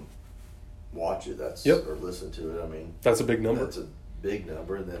 of them watch it. That's Yep. or listen to it. I mean, That's a big number. that's a big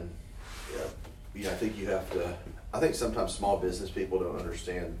number. And then, I think you have to. I think sometimes small business people don't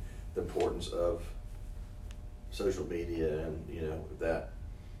understand the importance of social media and that,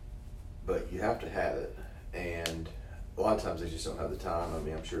 but you have to have it. And a lot of times they just don't have the time. I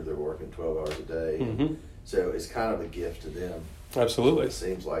mean, I'm sure they're working 12 hours a day, Mm-hmm. so it's kind of a gift to them. Absolutely. It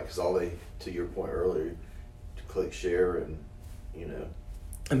seems like, because all they, to your point earlier, to click share and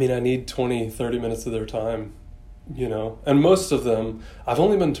I mean, I need 20, 30 minutes of their time, and most of them, I've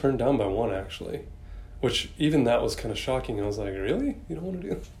only been turned down by one, actually, which even that was kind of shocking. I was like, really? You don't want to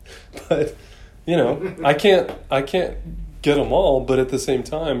do it? But, I can't get them all, but at the same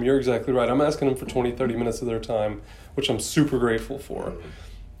time, you're exactly right. I'm asking them for 20, 30 minutes of their time, which I'm super grateful for.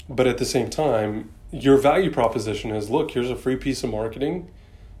 But at the same time, your value proposition is, look, here's a free piece of marketing.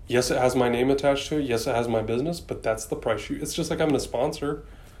 Yes, it has my name attached to it. Yes, it has my business, but that's the price it's just like having a sponsor.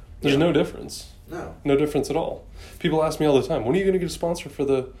 There's no difference. No difference at all. People ask me all the time, when are you going to get a sponsor for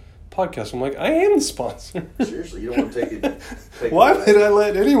the podcast? I'm like, I am the sponsor. Seriously, you don't want to take it. Why would I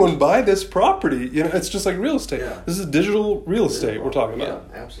let anyone buy this property? It's just like real estate. Yeah. This is digital real estate we're talking about.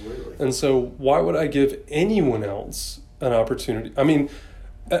 Yeah, absolutely. And so why would I give anyone else an opportunity? I mean,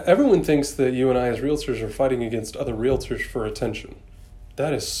 everyone thinks that you and I as realtors are fighting against other realtors for attention.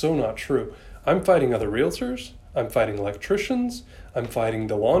 That is so not true. I'm fighting other realtors. I'm fighting electricians. I'm fighting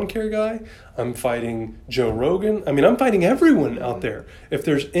the lawn care guy. I'm fighting Joe Rogan. I mean, I'm fighting everyone out there. If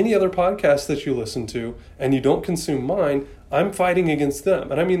there's any other podcast that you listen to and you don't consume mine, I'm fighting against them.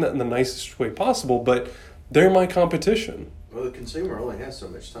 And I mean that in the nicest way possible, but they're my competition. Well, the consumer only has so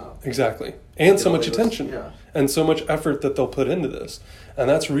much time. Exactly. And so much attention. Yeah. And so much effort that they'll put into this. And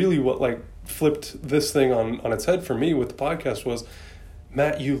that's really what flipped this thing on its head for me with the podcast was,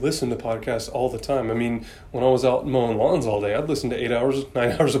 Matt, you listen to podcasts all the time. I mean, when I was out mowing lawns all day, I'd listen to 9 hours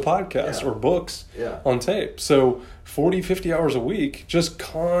of podcasts or books on tape. So 40, 50 hours a week, just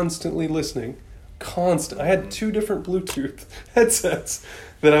constantly listening. I had 2 different Bluetooth headsets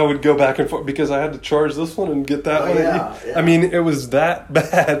that I would go back and forth because I had to charge this one and get that one. Yeah. I mean, it was that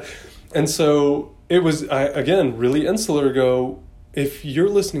bad. And so it was, again, really insular go, if you're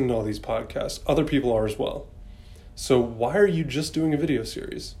listening to all these podcasts, other people are as well. So why are you just doing a video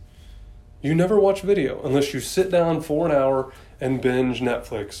series? You never watch video unless you sit down for an hour and binge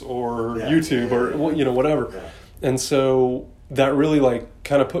Netflix or YouTube or whatever. Yeah. And so that really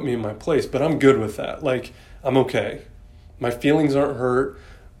kind of put me in my place, but I'm good with that. I'm okay. My feelings aren't hurt.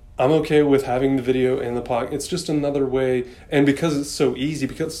 I'm okay with having the video and the podcast. It's just another way. And because it's so easy,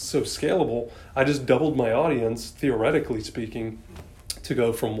 because it's so scalable, I just doubled my audience, theoretically speaking, to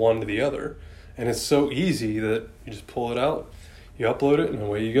go from one to the other. And it's so easy that you just pull it out, you upload it, and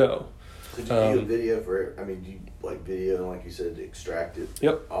away you go. Did you do a video for, do you like video, like you said, to extract it?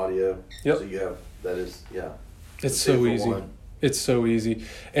 Yep. Audio? Yep. So you have, that is, It's so easy. It's so easy.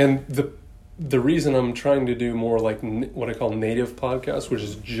 And the reason I'm trying to do more what I call native podcasts, which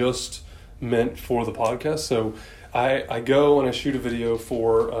is just meant for the podcast. So I go and I shoot a video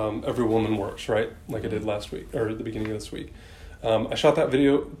for Every Woman Works, right? Like I did last week, or at the beginning of this week. I shot that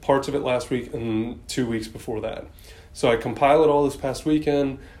video, parts of it last week and 2 weeks before that. So I compile it all this past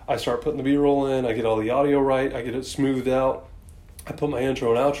weekend. I start putting the B-roll in. I get all the audio right. I get it smoothed out. I put my intro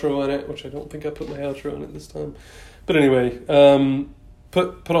and outro in it, which I don't think I put my outro in it this time. But anyway,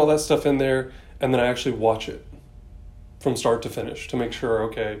 put all that stuff in there, and then I actually watch it from start to finish to make sure,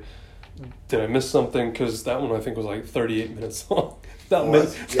 okay, did I miss something? Because that one I think was 38 minutes long. Not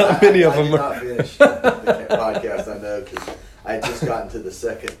many of them. I did not finish the podcast, I know, because I had just gotten to the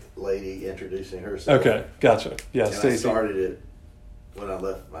second lady introducing herself. Okay, gotcha. Yeah, and Stacey. I started it when I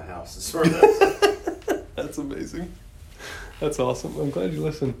left my house in Smyrna. That's amazing. That's awesome. I'm glad you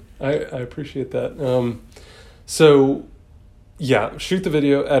listened. I appreciate that. So, shoot the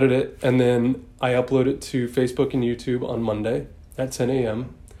video, edit it, and then I upload it to Facebook and YouTube on Monday at 10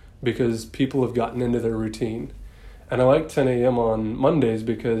 a.m. because people have gotten into their routine. And I like 10 a.m. on Mondays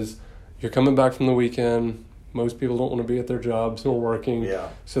because you're coming back from the weekend. Most people don't want to be at their jobs or working. Yeah.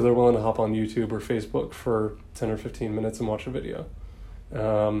 So they're willing to hop on YouTube or Facebook for 10 or 15 minutes and watch a video.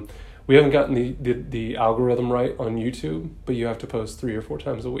 We haven't gotten the algorithm right on YouTube, but you have to post 3 or 4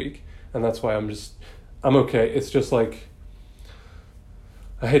 times a week. And that's why I'm okay. It's just I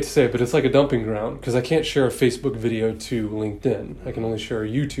hate to say it, but it's like a dumping ground because I can't share a Facebook video to LinkedIn. I can only share a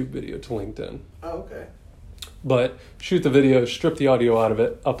YouTube video to LinkedIn. Oh, okay. But shoot the video, strip the audio out of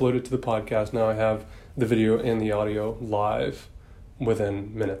it, upload it to the podcast. Now I have the video and the audio live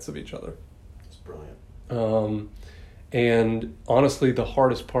within minutes of each other. That's brilliant. And honestly, the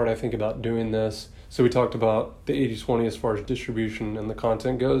hardest part I think about doing this, so we talked about the 80-20 as far as distribution and the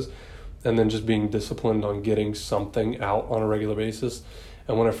content goes, and then just being disciplined on getting something out on a regular basis.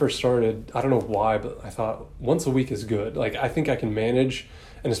 And when I first started, I don't know why, but I thought once a week is good. Like, I think I can manage,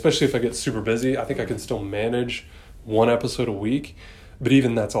 and especially if I get super busy, I think I can still manage one episode a week. But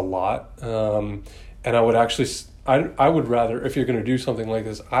even that's a lot. And I would actually, I would rather, if you're going to do something like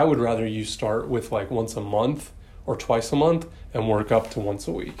this, I would rather you start with like once a month or twice a month and work up to once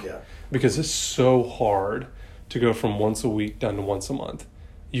a week. Yeah. Because it's so hard to go from once a week down to once a month.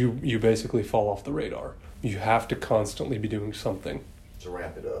 You basically fall off the radar. You have to constantly be doing something. To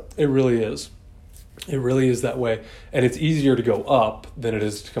ramp it up. It really is. It really is that way. And it's easier to go up than it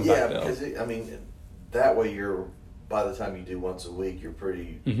is to come back down. Yeah, because, that way by the time you do once a week, you're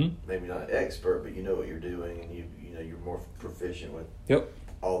pretty, maybe not an expert, but you know what you're doing, and you're more proficient with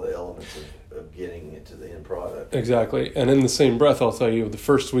all the elements of getting it to the end product. Exactly. And in the same breath, I'll tell you, the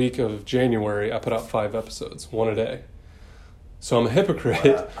first week of January, I put out 5 episodes, one a day. So I'm a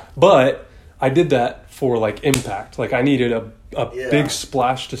hypocrite, but I did that for like impact. Like, I needed a big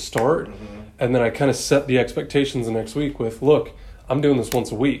splash to start, and then I kind of set the expectations the next week with, look, I'm doing this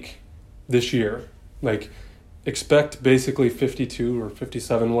once a week this year. Like, expect basically 52 or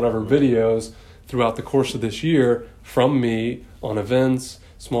 57 whatever videos throughout the course of this year from me on events,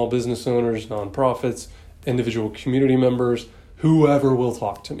 small business owners, nonprofits, individual community members, whoever will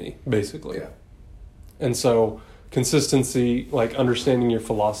talk to me, basically. Yeah. And so consistency, like understanding your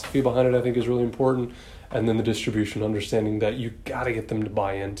philosophy behind it, I think is really important. And then the distribution, understanding that you got to get them to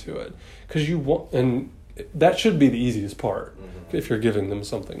buy into it. Because you want, and that should be the easiest part if you're giving them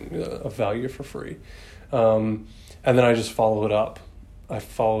something of value for free. And then I just follow it up. I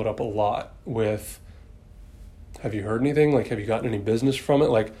follow it up a lot with, have you heard anything? Like, have you gotten any business from it?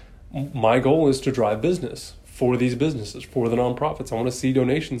 Like, my goal is to drive business for these businesses, for the nonprofits. I want to see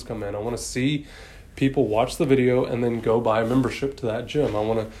donations come in. I want to see people watch the video and then go buy a membership to that gym. I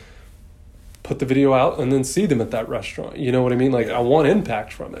want to put the video out and then see them at that restaurant. You know what I mean? Like, I want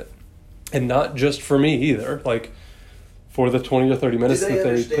impact from it. And not just for me either. Like, for the 20 or 30 minutes that they put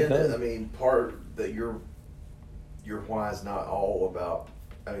down. Do they understand that, part that your why is not all about,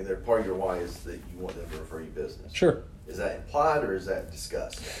 part of your why is that you want them to refer you business. Sure. Is that implied or is that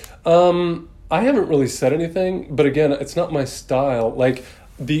discussed? I haven't really said anything, but again, it's not my style. Like,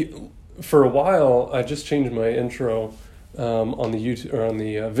 for a while, I just changed my intro on the YouTube, or on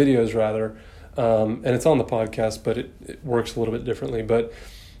the videos rather, and it's on the podcast, but it works a little bit differently. But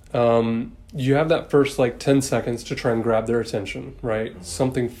you have that first like 10 seconds to try and grab their attention, right? Mm-hmm.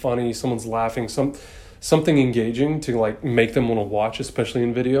 Something funny, someone's laughing, something engaging to like make them want to watch, especially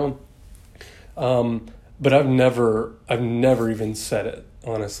in video. But I've never even said it,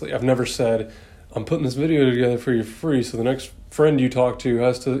 honestly. I've never said, I'm putting this video together for you free, so the next friend you talk to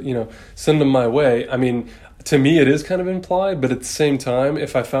has to, send them my way. I mean, to me it is kind of implied, but at the same time,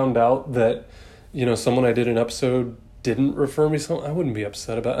 if I found out that, someone I did an episode didn't refer me something, I wouldn't be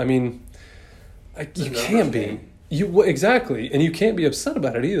upset about it. I mean, you can't be. Exactly, and you can't be upset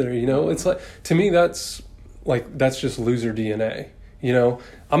about it either, It's like, to me, that's just loser DNA,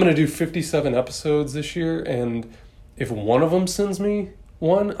 I'm going to do 57 episodes this year, and if one of them sends me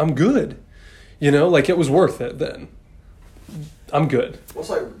one, I'm good. It was worth it then. I'm good. Well, it's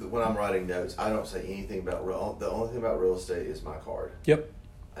like when I'm writing notes, I don't say anything about the only thing about real estate is my card. Yep.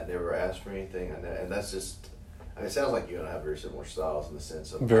 I never ask for anything, and that's just, it sounds like you and I have very similar styles in the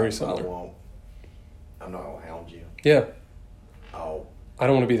sense of very similar. I'm not going to hound you. Yeah. I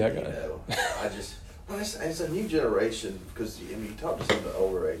don't want to be that guy. It's a new generation, because you talk to some of the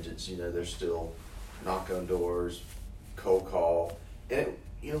older agents, they're still knock on doors, cold call, and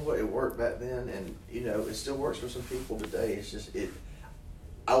you know what, it worked back then, and it still works for some people today. It's just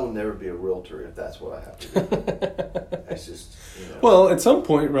I will never be a realtor if that's what I have to do. It's just Well, at some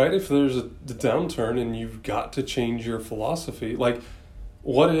point, right? If there's a downturn and you've got to change your philosophy, like,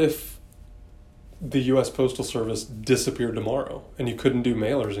 what if the U.S. Postal Service disappeared tomorrow and you couldn't do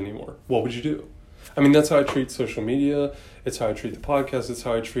mailers anymore? What would you do? I mean, that's how I treat social media. It's how I treat the podcast. It's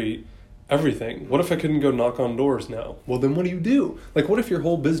how I treat everything. What if I couldn't go knock on doors now? Well, then what do? Like, what if your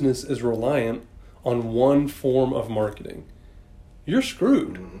whole business is reliant on one form of marketing? You're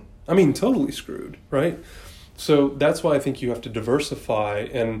screwed. Mm-hmm. I mean, totally screwed, right? So that's why I think you have to diversify,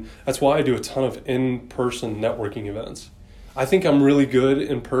 and that's why I do a ton of in-person networking events. I think I'm really good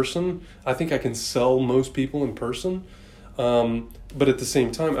in person. I think I can sell most people in person. But at the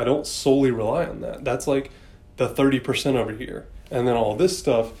same time, I don't solely rely on that. That's like the 30% over here. And then all this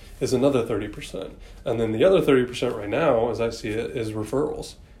stuff is another 30%. And then the other 30% right now, as I see it, is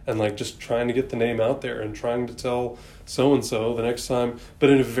referrals. and like just trying to get the name out there and trying to tell so and so the next time, but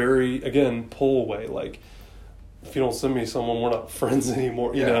in a very, again, pull way. Like, if you don't send me someone, we're not friends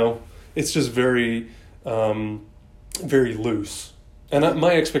anymore. You know, it's just very, very loose, and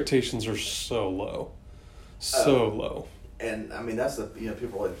my expectations are so low, low. And I mean, that's the,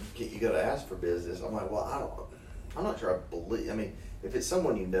 people are like, you got to ask for business. I'm like, well, I'm not sure I believe. I mean, if it's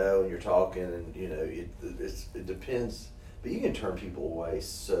someone you know and you're talking, and it depends. But you can turn people away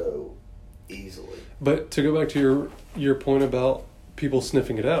so easily. But to go back to your point about people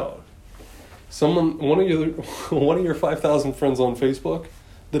sniffing it out, one of your 5,000 friends on Facebook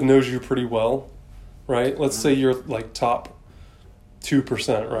that knows you pretty well, right? Let's say you're like top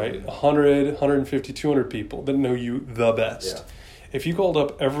 2%, right? 100, 150, 200 people that know you the best. Yeah. If you called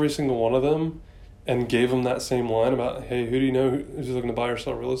up every single one of them and gave them that same line about, hey, who do you know who's looking to buy or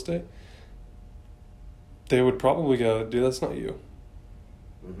sell real estate? They would probably go, dude, that's not you.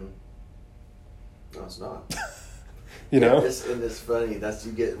 Mm-hmm. No, it's not. You know? And it's funny.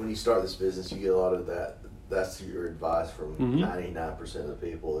 When you start this business, you get a lot of that. That's your advice from 99% of the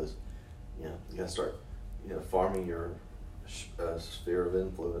people is, you got to start, farming your sphere of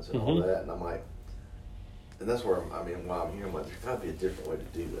influence and all that. And I'm like, and that's where while I'm here, I'm like, there's got to be a different way to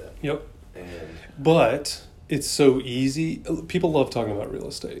do that. Yep. But it's so easy. People love talking about real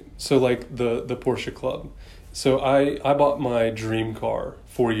estate. So like the Porsche Club. So I bought my dream car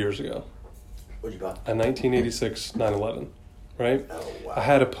 4 years ago. What'd you buy? A 1986 911, right? Oh, wow. I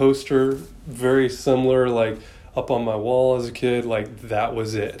had a poster very similar, like up on my wall as a kid, like that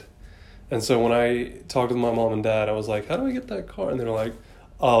was it. And so when I talked to my mom and dad, I was like, how do I get that car? And they're like,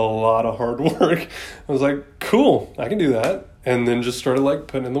 a lot of hard work. I was like, cool, I can do that. And then just started like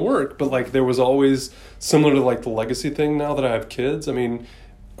putting in the work. But like there was always, similar to like the legacy thing now that I have kids, I mean,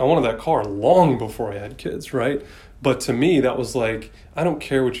 I wanted that car long before I had kids, right? But to me, that was like, I don't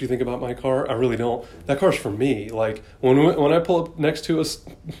care what you think about my car. I really don't. That car's for me. Like when I pull up next to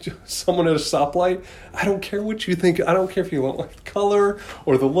someone at a stoplight, I don't care what you think. I don't care if you don't like the color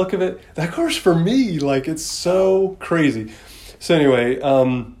or the look of it. That car's for me. Like it's so crazy. So anyway,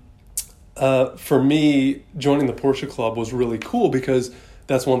 for me, joining the Porsche Club was really cool because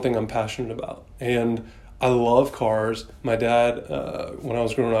that's one thing I'm passionate about. And I love cars. My dad, when I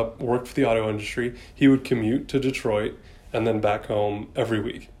was growing up, worked for the auto industry. He would commute to Detroit and then back home every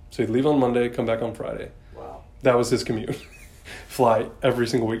week. So he'd leave on Monday, come back on Friday. Wow. That was his commute. Fly every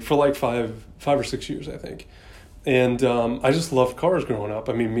single week for like five or 6 years, I think. And I just loved cars growing up.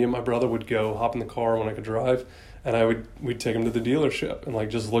 I mean, me and my brother would go hop in the car when I could drive, and we'd take him to the dealership and like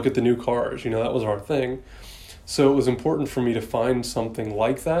just look at the new cars. That was our thing. So it was important for me to find something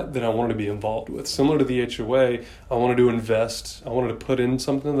like that I wanted to be involved with. Similar to the HOA, I wanted to invest. I wanted to put in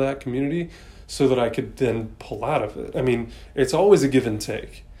something to that community so that I could then pull out of it. I mean, it's always a give and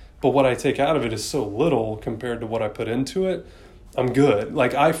take. But what I take out of it is so little compared to what I put into it. I'm good.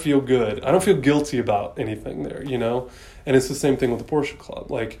 Like, I feel good. I don't feel guilty about anything there, And it's the same thing with the Porsche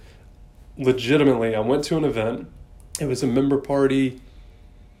Club. Like, legitimately, I went to an event. It was a member party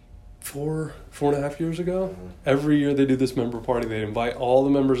 4.5 years ago. Mm-hmm. Every year they do this member party. They invite all the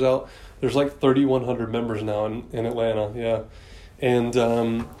members out. There's like 3,100 members now in Atlanta. Yeah.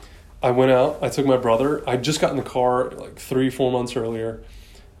 And I went out. I took my brother. I just got in the car like 3-4 months earlier.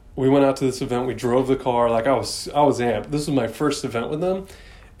 We went out to this event. We drove the car. Like I was amped. This was my first event with them.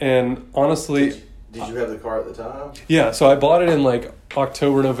 And honestly... Did you have the car at the time? Yeah. So I bought it in like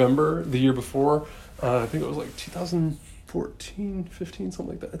October, November, the year before. I think it was like 2014, 15,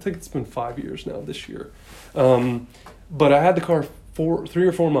 something like that. I think it's been 5 years now this year. But I had the car 3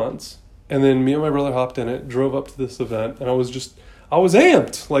 or 4 months. And then me and my brother hopped in it, drove up to this event. And I was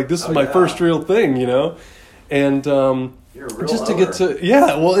amped. Like this is my first real thing, And you're a real just to owner. get to,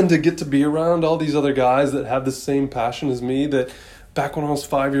 and to get to be around all these other guys that have the same passion as me, that back when I was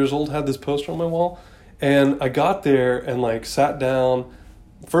 5 years old had this poster on my wall. And I got there and like sat down.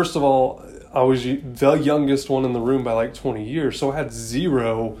 First of all, I was the youngest one in the room by like 20 years. So I had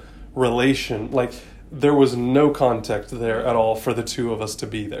zero relation. Like there was no context there at all for the two of us to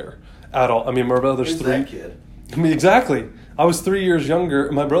be there at all. I mean, my brother's Who's 3. that kid? I mean, exactly. I was 3 years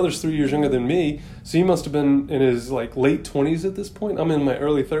younger. My brother's 3 years younger than me. So he must have been in his like late 20s at this point. I'm in my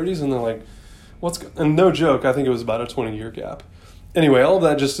early 30s. And they're like, and no joke, I think it was about a 20-year gap. Anyway, all of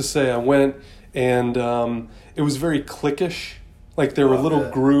that just to say I went and it was very cliquish. Like there were little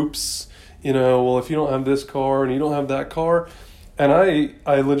groups, well, if you don't have this car and you don't have that car. And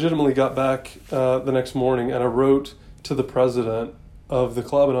I legitimately got back the next morning and I wrote to the president of the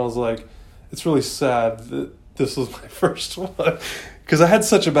club and I was like, it's really sad that this was my first one because I had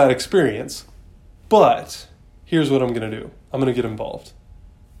such a bad experience. But here's what I'm going to do. I'm going to get involved.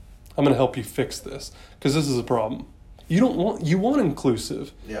 I'm going to help you fix this because this is a problem. You want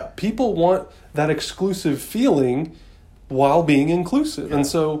inclusive. Yeah. People want that exclusive feeling while being inclusive. Yeah. And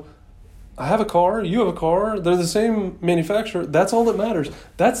so I have a car, you have a car, they're the same manufacturer. That's all that matters.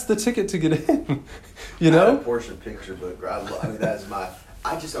 That's the ticket to get in. You know? I have a Porsche picture book. I mean, that's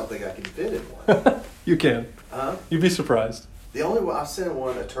I just don't think I can fit in one. You can. Huh? You'd be surprised. The only one I sent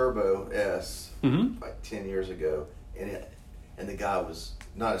one a Turbo S Mm-hmm. like 10 years ago, and the guy was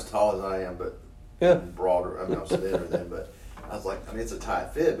not as tall as I am, but Yeah. broader. I mean, I was thinner then, but I was like, I mean, it's a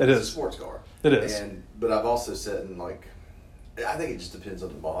tight fit, but It it's is. a sports car. It is. But I've also sat in like, I think it just depends on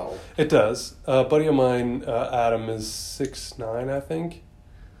the model. It does. A buddy of mine, Adam, is 6'9", I think.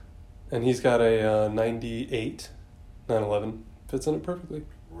 And he's got a 98 911. Fits in it perfectly.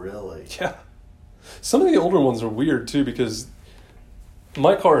 Really? Yeah. Some of the older ones are weird, too, because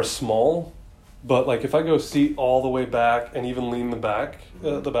my car is small, but, like, if I go seat all the way back and even lean the back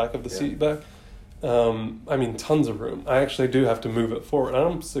of the seat back, I mean, tons of room. I actually do have to move it forward.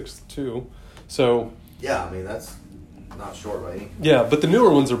 I'm 6'2", so... Yeah, I mean, that's not short by any. Yeah, but the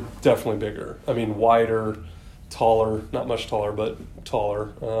newer ones are definitely bigger. I mean, wider, taller, not much taller, but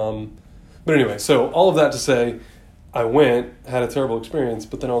taller. But anyway, so all of that to say, I went, had a terrible experience,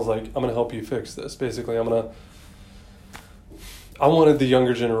 but then I was like, I'm going to help you fix this. Basically, I wanted the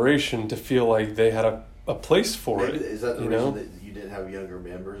younger generation to feel like they had a place for it. Is that the you reason know? that you didn't have younger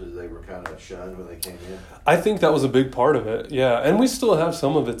members, is they were kind of shunned when they came in? I think that was a big part of it, yeah. And we still have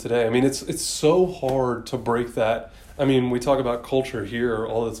some of it today. I mean, it's so hard to break that. I mean, we talk about culture here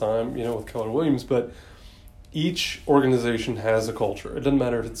all the time, you know, with Keller Williams, but each organization has a culture. It doesn't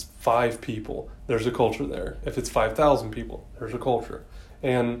matter if it's 5 people, there's a culture there. If it's 5,000 people, there's a culture.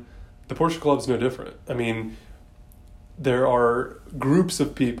 And the Porsche Club's no different. I mean, there are groups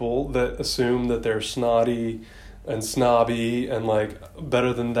of people that assume that they're snotty and snobby and like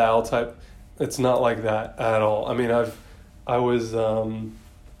better than thou type. It's not like that at all. I mean, I was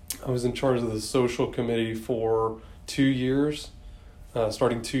in charge of the social committee for 2 years,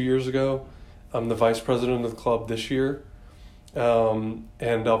 starting 2 years ago. I'm the vice president of the club this year, and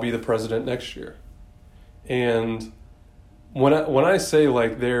I'll be the president next year. And when I say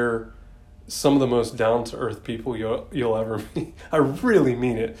like they're some of the most down to earth people you'll ever meet, I really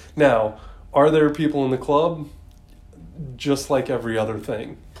mean it. Now, are there people in the club? Just like every other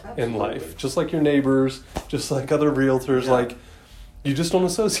thing in life, just like your neighbors, just like other realtors, like you just don't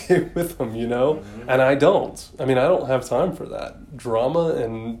associate with them, you know? Mm-hmm. And I don't. I mean, I don't have time for that drama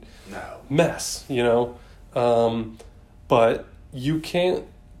and mess, you know? But you can't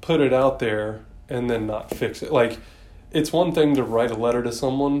put it out there and then not fix it. Like, it's one thing to write a letter to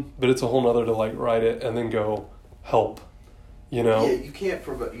someone, but it's a whole nother to like write it and then go help, you know? Yeah, you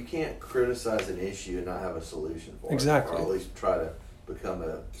can't criticize an issue and not have a solution for Exactly. it. Or at least try to become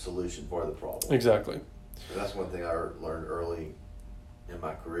a solution for the problem. Exactly. And that's one thing I learned early in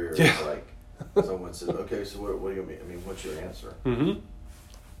my career. Yeah. It's like someone said, "Okay, so what do you mean? I mean, what's your answer?" Mm-hmm.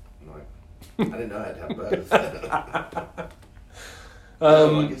 I'm like, I didn't know I had to have both.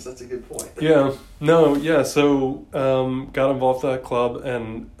 I guess that's a good point. Yeah. No, yeah. So, got involved with that club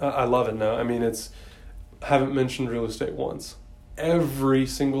and I love it now. I mean, haven't mentioned real estate once. Every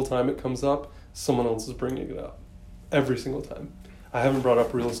single time it comes up, someone else is bringing it up. Every single time. I haven't brought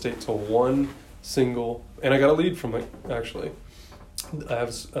up real estate till one single, and I got a lead from it, actually. I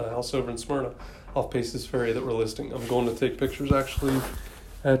have a house over in Smyrna off Paces Ferry that we're listing. I'm going to take pictures, actually,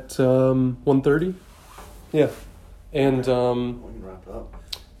 at 1:30. Yeah. And We can wrap up.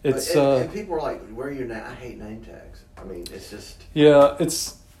 it's... and people are like, where are your name? I hate name tags. I mean, it's just... Yeah,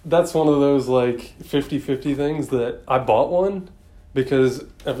 that's one of those like 50-50 things that I bought one because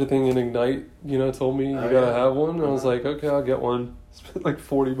everything in Ignite, you know, told me you gotta have one. And I was like, okay, I'll get one. Spent like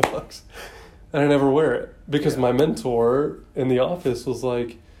 $40. And I never wear it because my mentor in the office was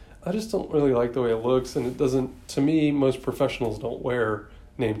like, I just don't really like the way it looks. And it doesn't, to me, most professionals don't wear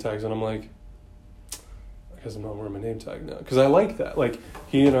name tags. And I'm like, I guess I'm not wearing my name tag now. Because I like that. Like,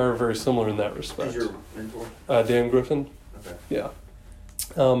 he and I are very similar in that respect. Who's your mentor? Dan Griffin. Okay. Yeah.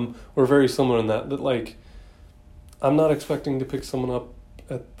 We're very similar in that like, I'm not expecting to pick someone up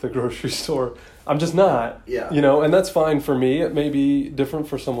at the grocery store. I'm just not. Yeah. You know, and that's fine for me. It may be different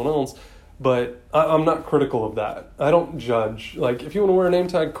for someone else, but I'm not critical of that. I don't judge. Like, if you want to wear a name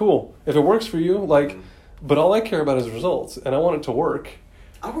tag, cool. If it works for you, like, but all I care about is results, and I want it to work.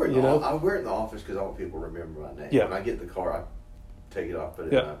 I wear it in the office because I want people to remember my name. Yeah. When I get in the car, I take it off, put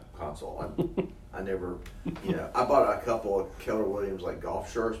it in my console. I never, I bought a couple of Keller Williams like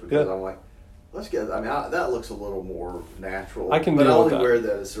golf shirts because I'm like, let's get. I mean, that looks a little more natural. I can but deal I with only that. wear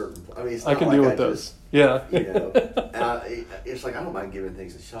that at a certain. I mean, it's I not can like deal I with those. just, Yeah. You know, it's like I don't mind giving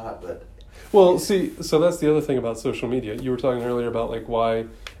things a shot, but Well, see, so that's the other thing about social media. You were talking earlier about like why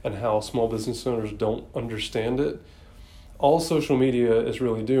and how small business owners don't understand it. All social media is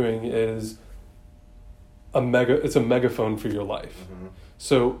really doing is it's a megaphone for your life. mm-hmm.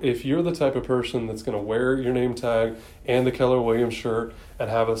 So if you're the type of person that's going to wear your name tag and the Keller Williams shirt and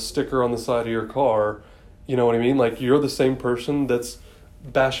have a sticker on the side of your car, you know what I mean? Like you're the same person that's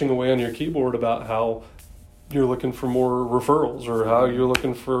bashing away on your keyboard about how you're looking for more referrals or how you're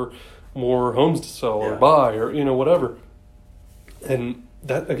looking for more homes to sell or buy or, you know, whatever. And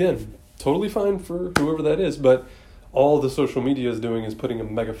that, again, totally fine for whoever that is. But all the social media is doing is putting a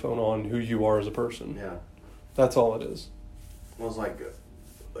megaphone on who you are as a person. Yeah. That's all it is. Well, it's like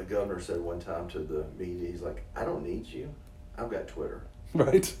a governor said one time to the media, he's like, I don't need you. I've got Twitter.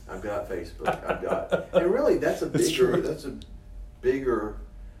 Right. I've got Facebook. I've got, and really, that's a bigger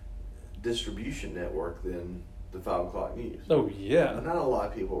distribution network than the 5 o'clock news. Oh, yeah. Not a lot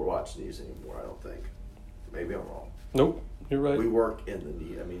of people are watching news anymore, I don't think. Maybe I'm wrong. Nope, you're right. We work in the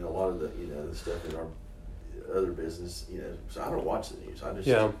news. I mean, a lot of the, the stuff in our other business, so I don't watch the news. I just,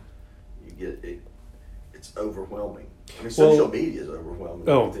 you get it. It's overwhelming. I mean, social media is overwhelming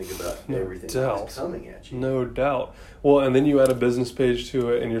when you think about everything that's coming at you. No doubt. Well, and then you add a business page to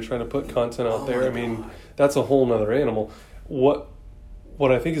it and you're trying to put content out there. I mean, that's a whole nother animal. What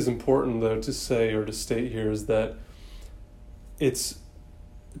I think is important, though, to say or to state here is that it's,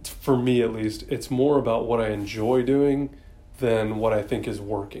 for me at least, it's more about what I enjoy doing than what I think is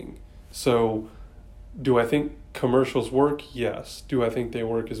working. So, do I think commercials work? Yes. Do I think they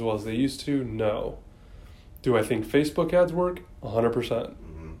work as well as they used to? No. Do I think Facebook ads work? 100%.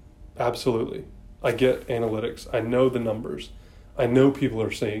 Mm-hmm. Absolutely. I get analytics. I know the numbers. I know people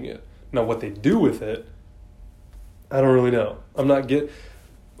are seeing it. Now, what they do with it, I don't really know. I'm not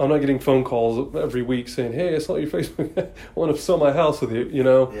getting phone calls every week saying, "Hey, I saw your Facebook. I want to sell my house with you." You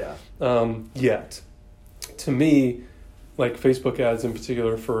know. Yeah. Yet, to me, like Facebook ads in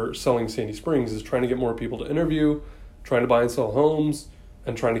particular for selling Sandy Springs is trying to get more people to interview, trying to buy and sell homes,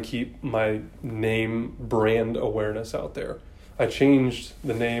 and trying to keep my name brand awareness out there. I changed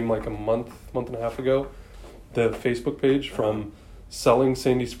the name like a month and a half ago, the Facebook page from Selling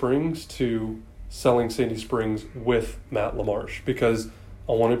Sandy Springs to Selling Sandy Springs with Matt LaMarche, because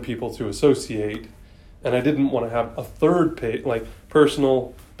I wanted people to associate, and I didn't want to have a third page, like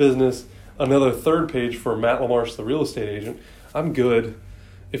personal, business, another third page for Matt LaMarche, the real estate agent. I'm good.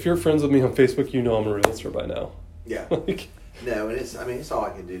 If you're friends with me on Facebook, you know I'm a realtor by now. Yeah. No, and it's all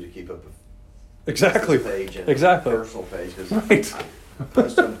I can do to keep up a exactly page and exactly a personal page, because I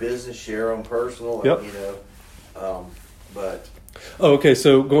post on business, share on personal, yep. But okay,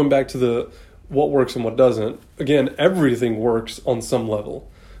 so going back to what works and what doesn't, again, everything works on some level.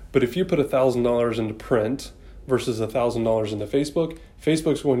 But if you put $1,000 into print versus $1,000 into Facebook,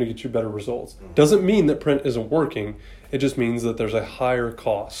 Facebook's going to get you better results. Mm-hmm. Doesn't mean that print isn't working. It just means that there's a higher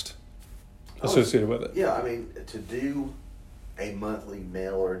cost associated with it. Yeah, I mean, to do a monthly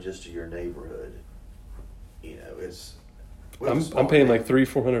mailer just to your neighborhood, it's... I'm paying like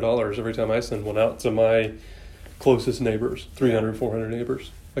 $300-$400 every time I send one out to my closest neighbors, 300-400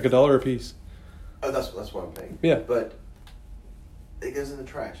 neighbors, like $1 a piece. Oh, that's what I'm paying. Yeah, but it goes in the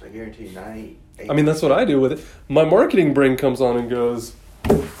trash. I guarantee you, 98. I mean, that's what I do with it. My marketing brain comes on and goes,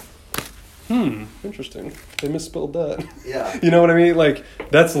 interesting. They misspelled that. Yeah. You know what I mean? Like,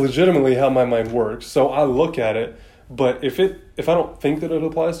 that's legitimately how my mind works. So I look at it, but if I don't think that it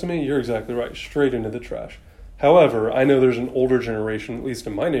applies to me, you're exactly right. Straight into the trash. However, I know there's an older generation, at least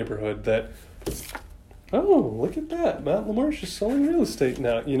in my neighborhood, that, oh, look at that. Matt LaMarche is selling real estate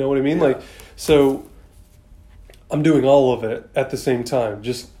now. You know what I mean? Yeah. Like, so I'm doing all of it at the same time,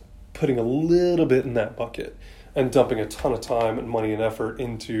 just putting a little bit in that bucket and dumping a ton of time and money and effort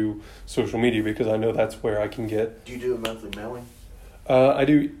into social media, because I know that's where I can get... Do you do a monthly mailing? I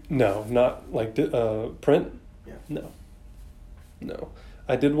do, no, not like print. Yeah. No.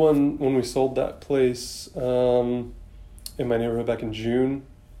 I did one when we sold that place in my neighborhood back in June.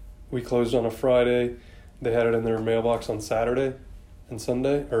 We closed on a Friday. They had it in their mailbox on Saturday and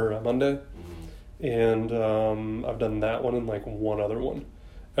Sunday, or Monday. Mm-hmm. And I've done that one and like one other one.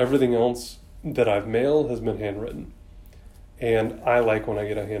 Everything else that I've mailed has been handwritten. And I like when I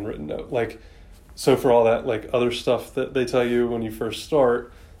get a handwritten note. Like, so for all that, like other stuff that they tell you when you first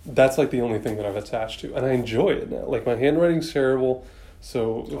start, that's like the only thing that I've attached to. And I enjoy it now. Like, my handwriting's terrible.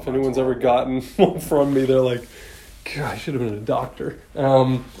 So if anyone's ever gotten one from me, they're like, God, I should have been a doctor. My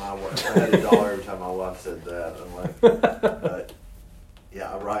wife, I had $1 every time my wife said that. I'm like, but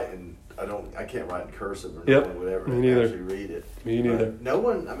Yeah, I write and I can't write in cursive or Yep, whatever. me I neither. actually read it. Me neither. But no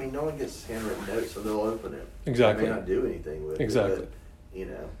one gets handwritten notes, so they'll open it. Exactly. They may not do anything with Exactly. it.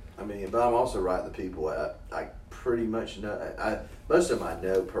 But, but I'm also writing the people I pretty much know. Most of them I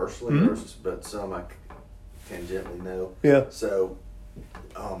know personally, Mm-hmm. but some I tangentially know. Yeah. So,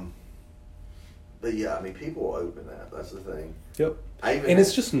 but yeah, people will open that. That's the thing. Yep. And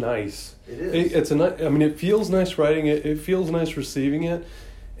it's just nice. It is. It feels nice writing it. It feels nice receiving it,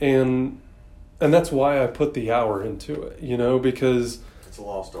 and that's why I put the hour into it. Because it's a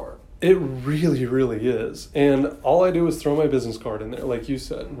lost art. it really, really is. And all I do is throw my business card in there, like you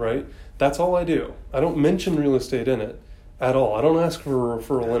said, right? That's all I do. I don't mention real estate in it at all. I don't ask for a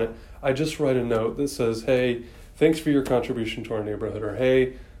referral in it. I just write a note that says, "Hey, thanks for your contribution to our neighborhood," or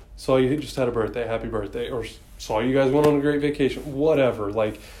 "Hey, saw you just had a birthday, happy birthday," or "Saw you guys went on a great vacation," whatever.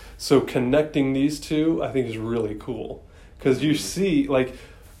 So connecting these two, I think, is really cool. Because you see,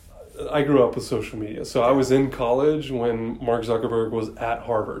 I grew up with social media. So I was in college when Mark Zuckerberg was at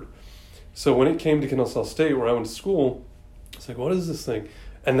Harvard. So when it came to Kennesaw State, where I went to school, it's like, what is this thing?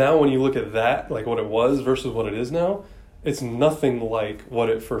 And now when you look at that, like what it was versus what it is now, it's nothing like what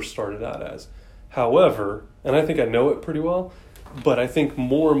it first started out as. However, and I think I know it pretty well, but I think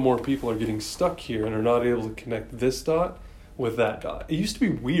more and more people are getting stuck here and are not able to connect this dot with that dot. It used to be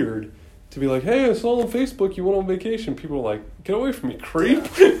weird to be like, "Hey, I saw on Facebook you went on vacation." People are like, "Get away from me, creep."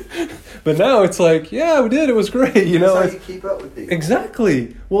 Yeah. But now it's like, "Yeah, we did. It was great." That's how you keep up with people.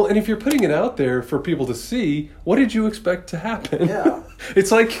 Exactly. Well, and if you're putting it out there for people to see, what did you expect to happen? Yeah.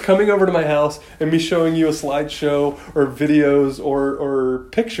 It's like coming over to my house and me showing you a slideshow or videos or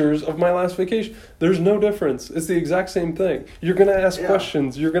pictures of my last vacation. There's no difference. It's the exact same thing. You're going to ask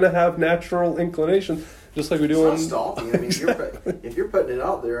questions. You're going to have natural inclinations, just like we do on... It's not stalking. Exactly. If you're putting it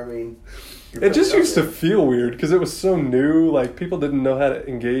out there, it just used to feel weird because it was so new. Like, people didn't know how to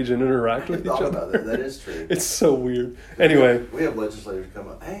engage and interact with each other. About that. That is true. It's so weird. Anyway. We have legislators come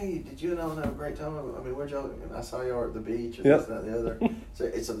up, "Hey, did you and Ellen have a great time? Where'd y'all... I saw y'all at the beach," and this, that, and the other. So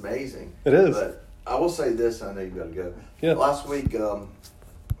it's amazing. It is. But I will say this, I know you've got to go. Yeah. Last week, when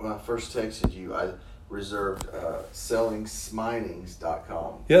I first texted you, I reserved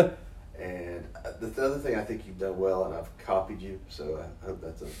sellingsminings.com. Yeah. And the other thing I think you've done well, and I've copied you, so I hope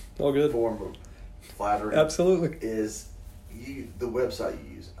that's all good form of flattery. Absolutely. Is the website you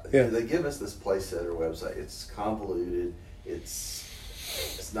use. Yeah. They give us this place setter website. It's convoluted. It's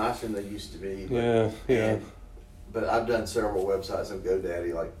nicer than they used to be. But I've done several websites on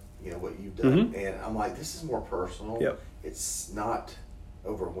GoDaddy, like what you've done, and I'm like, this is more personal. Yep. It's not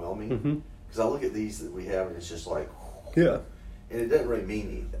overwhelming because I look at these that we have, and it's just like, and it doesn't really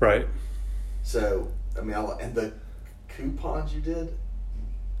mean anything. Right. So and the coupons you did.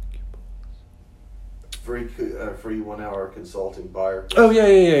 Free 1 hour consulting buyer. Oh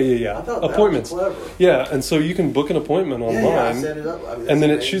yeah. I thought appointments. That was clever. Yeah, and so you can book an appointment online. Yeah, I set it up. And then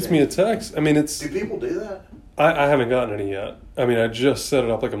it shoots me a text. Do people do that? I haven't gotten any yet. I just set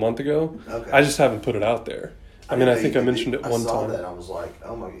it up like a month ago. Okay. I just haven't put it out there. I think I mentioned it one time. I saw that. I was like,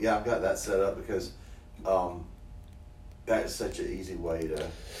 oh my, yeah, I've got that set up because that is such an easy way to.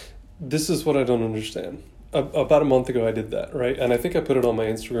 This is what I don't understand. About a month ago, I did that, right? And I think I put it on my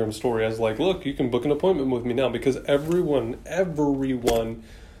Instagram story. I was like, look, you can book an appointment with me now, because everyone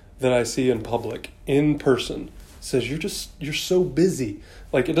that I see in public, in person, says you're so busy.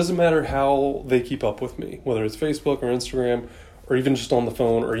 Like, it doesn't matter how they keep up with me, whether it's Facebook or Instagram or even just on the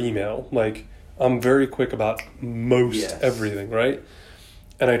phone or email. Like, I'm very quick about most everything, right?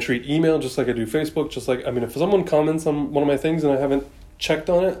 And I treat email just like I do Facebook, just like, if someone comments on one of my things and I haven't checked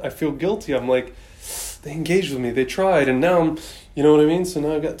on it, I feel guilty. I'm like, they engaged with me, they tried, and now I'm, you know what I mean? So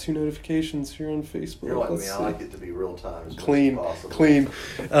now I've got 2 notifications here on Facebook. You're like me, I like it to be real time as clean, much as possible. Clean.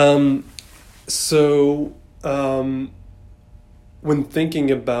 When thinking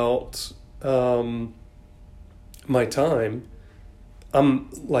about my time, I'm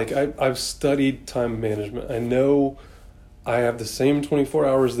like, I've studied time management. I know I have the same 24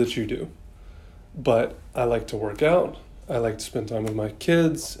 hours that you do, but I like to work out. I like to spend time with my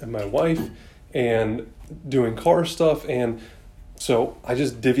kids and my wife and doing car stuff. And so I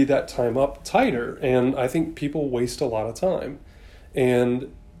just divvy that time up tighter. And I think people waste a lot of time.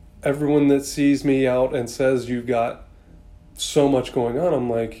 And everyone that sees me out and says you've got so much going on, I'm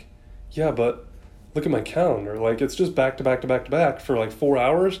like, yeah, but look at my calendar. Like, it's just back to back to back to back for like 4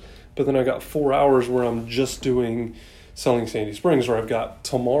 hours. But then I got 4 hours where I'm just doing Selling Sandy Springs, or I've got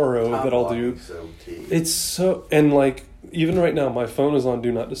tomorrow that I'll do. It's so, and like, even right now, my phone is on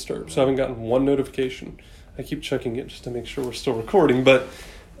Do Not Disturb, so I haven't gotten one notification. I keep checking it just to make sure we're still recording, but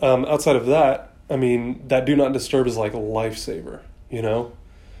outside of that, that Do Not Disturb is like a lifesaver. you know?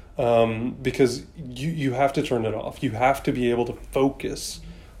 Because you have to turn it off. You have to be able to focus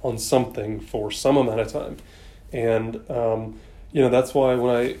on something for some amount of time. And, you know, that's why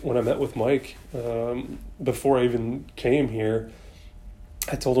when I met with Mike, before I even came here,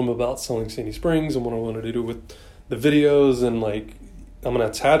 I told him about selling Sandy Springs and what I wanted to do with the videos, and like, I'm going to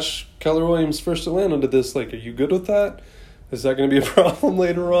attach Keller Williams First Atlanta to this. Like, are you good with that? Is that going to be a problem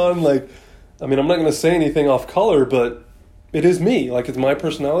later on? Like, I mean, I'm not going to say anything off color, but it is me. Like, it's my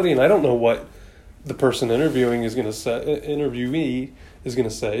personality, and I don't know what the person interviewee is going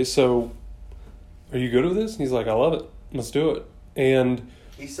to say. So, are you good with this? And he's like, I love it. Let's do it. And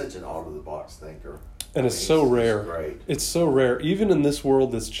he's such an out-of-the-box thinker. And it's so rare. Great. It's so rare. Even in this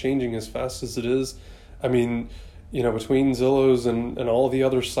world that's changing as fast as it is, I mean, you know, between Zillows and all the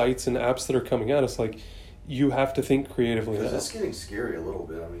other sites and apps that are coming out, it's like you have to think creatively. Because it's getting scary a little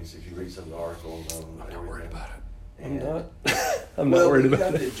bit. I mean, if you read some of the articles on I'm not worried about it. And I'm not worried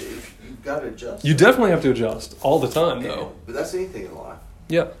about it. You've got to adjust. You definitely have to adjust all the time, though. But that's anything in life.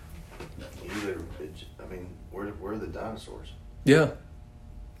 Yeah. I mean, where are the dinosaurs? Yeah.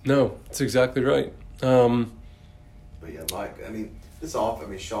 No, that's exactly right. But yeah, Mike, I mean,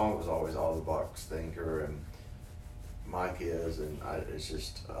 Sean was always all the box thinker, and Mike is, and it's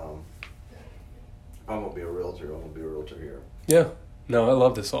just, if I'm going to be a realtor, I'm going to be a realtor here. Yeah. No, I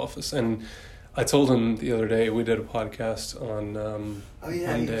love this office. And I told him the other day, we did a podcast on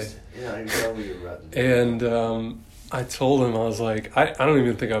Monday. He told me you were about to do And I told him, I was like, I don't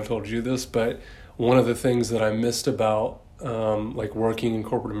even think I've told you this, but one of the things that I missed about like working in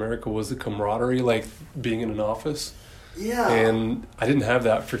corporate America was the camaraderie, like being in an office. Yeah. And I didn't have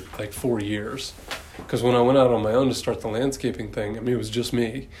that for like 4 years. Because when I went out on my own to start the landscaping thing, I mean, it was just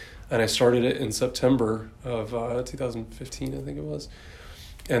me. And I started it in September of 2015, I think it was.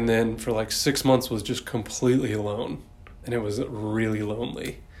 And then for like 6 months was just completely alone. And it was really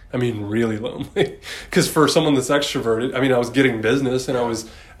lonely. I mean, really lonely. Because for someone that's extroverted, I mean, I was getting business and I was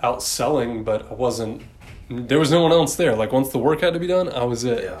out selling, but there was no one else there. Like, once the work had to be done, I was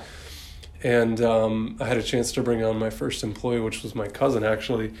it. Yeah. And I had a chance to bring on my first employee, which was my cousin,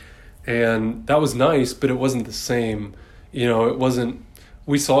 actually. And that was nice, but it wasn't the same. You know, it wasn't...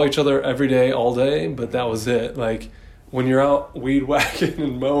 We saw each other every day, all day, but that was it. Like, when you're out weed whacking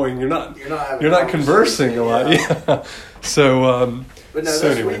and mowing, you're not conversing a lot. Yeah. So, but no,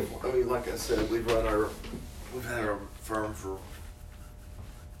 anyway. I mean, like I said, we've had our firm for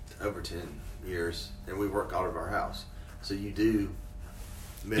over 10 years, and we work out of our house. So you do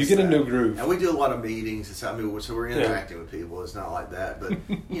miss You get that. a new groove. And we do a lot of meetings. So we're interacting with people. It's not like that. But,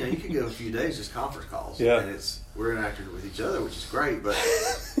 you know, you could go a few days just conference calls. Yeah. And we're interacting with each other, which is great. But,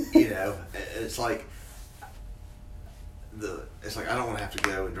 you know, it's like I don't want to have to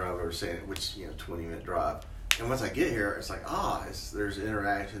go and drive over to San, which, you know, 20-minute drive. And once I get here, it's like, there's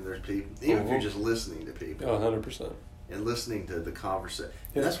interaction, there's people. Even if you're just listening to people. 100%. And listening to the conversation.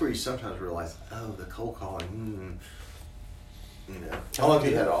 Yeah. And that's where you sometimes realize, the cold calling, you know. How long have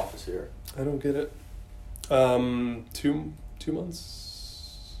you had office here? I don't get it. 2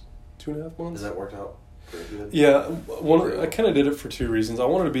 months? 2.5 months? Has that worked out pretty good? Yeah. I kind of did it for 2 reasons. I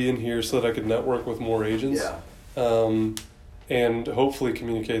wanted to be in here so that I could network with more agents. Yeah. And hopefully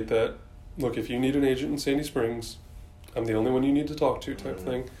communicate that, look, if you need an agent in Sandy Springs, I'm the only one you need to talk to, type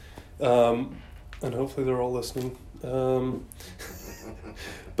thing. And hopefully they're all listening. But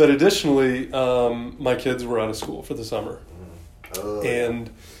additionally, my kids were out of school for the summer. And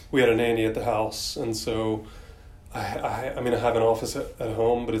we had a nanny at the house. And so, I have an office at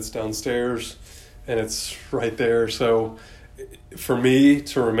home, but it's downstairs and it's right there. So for me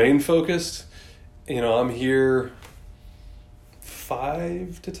to remain focused, you know, I'm here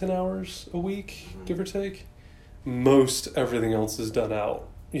 5 to 10 hours a week, give or take. Most everything else is done out.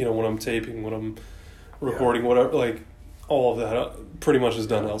 You know, when I'm taping, when I'm recording, whatever, like all of that pretty much is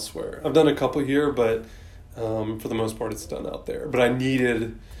done elsewhere. I've done a couple here, but for the most part it's done out there. But I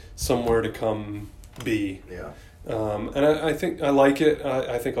needed somewhere to come be. Yeah. And I think I like it.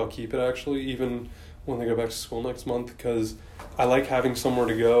 I think I'll keep it, actually, even when they go back to school next month, because I like having somewhere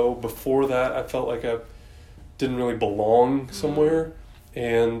to go. Before that, I felt like I didn't really belong somewhere.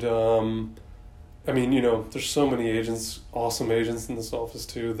 And I mean, you know, there's so many agents, awesome agents in this office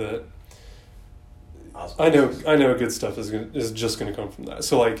too, that I know good stuff is just going to come from that.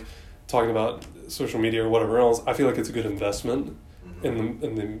 So, like, talking about social media or whatever else, I feel like it's a good investment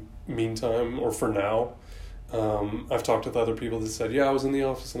in the meantime, or for now. I've talked with other people that said, I was in the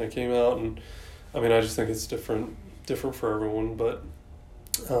office and I came out, and I mean, I just think it's different for everyone. But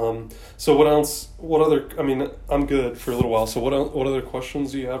so what else? What other? I mean, I'm good for a little while. So what other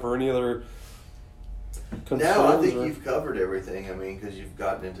questions do you have, or any other concerns? No, I think or? you've covered everything. I mean, because you've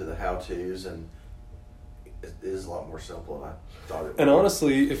gotten into the how-tos, and it is a lot more simple than I thought it would. And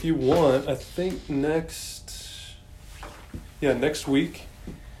honestly, if you want, I think next week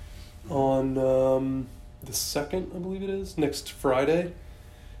on the 2nd, I believe it is, next Friday,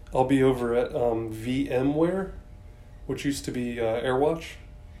 I'll be over at VMware, which used to be AirWatch.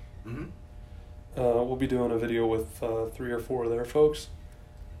 Mm-hmm. We'll be doing a video with 3 or 4 of their folks.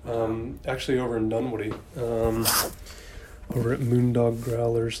 Actually over in Dunwoody. Over at Moondog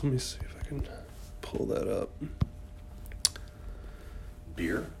Growlers. Let me see if I can pull that up.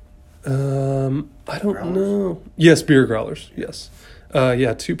 Beer? I don't Growlers? know. Yes, Beer Growlers. Yes.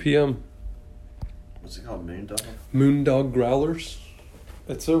 2 p.m. What's it called? Moondog? Moondog Growlers.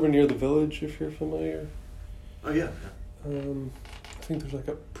 It's over near the Village, if you're familiar. Oh, yeah. I think there's like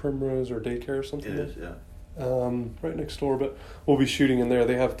a Primrose or daycare or something. It is, yeah. Right next door, but we'll be shooting in there.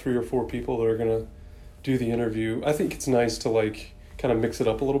 They have 3 or 4 people that are gonna do the interview. I think it's nice to like kind of mix it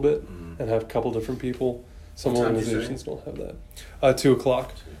up a little bit and have a couple different people. Some What time did you organizations don't have that.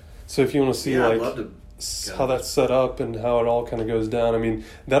 2:00. So if you want to see Yeah, I'd like love to how that's set up and how it all kind of goes down, I mean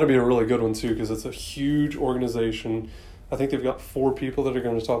that'll be a really good one too because it's a huge organization. I think they've got 4 people that are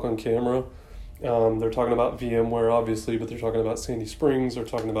going to talk on camera. They're talking about VMware, obviously, but they're talking about Sandy Springs. They're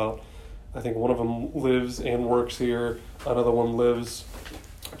talking about, I think one of them lives and works here. Another one lives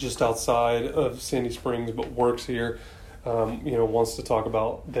just outside of Sandy Springs but works here. Wants to talk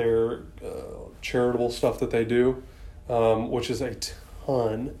about their charitable stuff that they do, which is a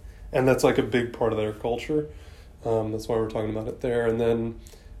ton. And that's like a big part of their culture. That's why we're talking about it there. And then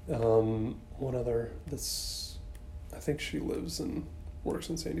one other I think she lives and works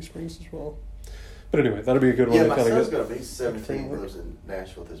in Sandy Springs as well. But anyway, that'll be a good one. Yeah, to my kind son's of going to be 17, everything lives in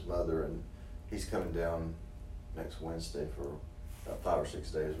Nashville with his mother, and he's coming down next Wednesday for about 5 or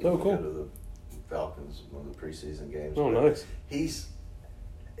 6 days. We're Oh, gonna cool. Go to the Falcons, one of the preseason games. Oh, But nice. He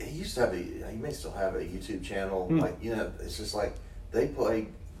used to have he may still have a YouTube channel. It's just like they play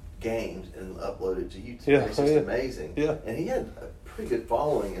games and upload it to YouTube. Yeah, It's just amazing. Yeah. And he had a pretty good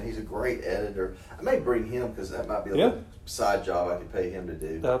following, and he's a great editor. I may bring him because that might be a Yeah. little side job I could pay him to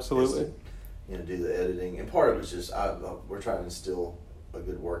do. Absolutely. Is, do the editing. And part of it's just we're trying to instill a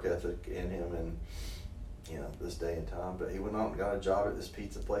good work ethic in him and, this day and time. But he went out and got a job at this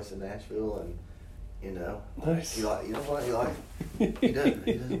pizza place in Nashville, and, Nice. he doesn't want his mom.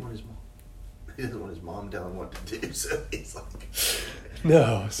 He doesn't want his mom telling him what to do, so he's like,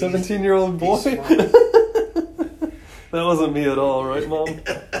 No, 17-year-old boy. he's smart. That wasn't me at all, right, Mom?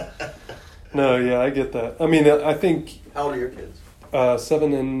 No, yeah, I get that. I mean, I think How old are your kids?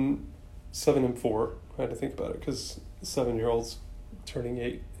 7 and 4. I had to think about it because 7-year-old's turning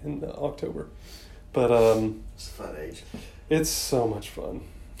 8 in October. But It's a fun age. it's so much fun.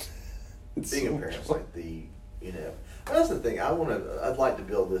 It's Being so a much parent's fun. like that's the thing. I'd like to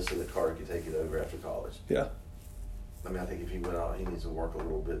build this so that Carter could take it over after college. Yeah. I mean, I think if he went out, he needs to work a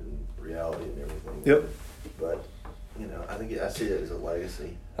little bit in reality and everything. Yep. But, I see it as a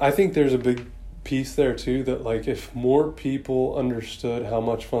legacy. I think there's a big piece there too that like if more people understood how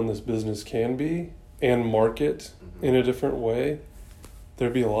much fun this business can be and market in a different way,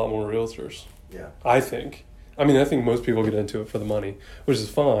 there'd be a lot more realtors. Yeah. I think. I mean, I think most people get into it for the money, which is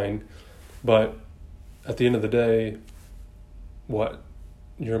fine, but at the end of the day, what?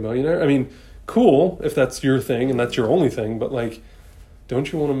 You're a millionaire? I mean, cool if that's your thing and that's your only thing, but like,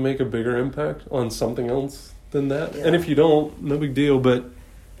 don't you want to make a bigger impact on something else than that? Yeah. And if you don't, no big deal, but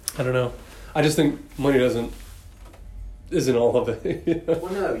I don't know. I just think money isn't all of it. You know?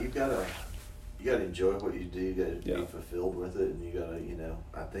 Well, no, you gotta enjoy what you do. You gotta Yeah. be fulfilled with it, and you gotta,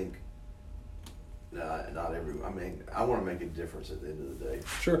 I think. No, not everyone. I mean, I want to make a difference at the end of the day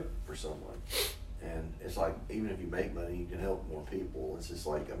Sure. for someone, and it's like even if you make money, you can help more people. It's just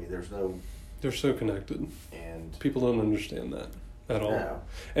like there's no They're so connected. and People don't understand that at all. No.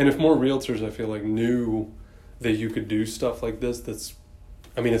 And if more realtors, I feel like, knew that you could do stuff like this,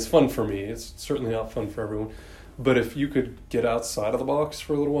 it's fun for me. It's certainly not fun for everyone. But if you could get outside of the box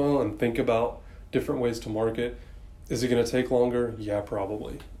for a little while and think about different ways to market, is it going to take longer? Yeah,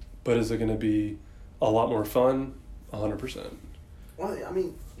 probably. But is it going to be a lot more fun? 100%. Well, I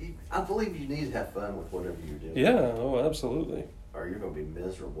mean, I believe you need to have fun with whatever you're doing. Yeah, oh, absolutely. Or you're going to be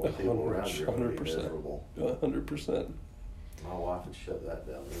miserable. People around you are going to be 100%. miserable. 100%. My wife would shut that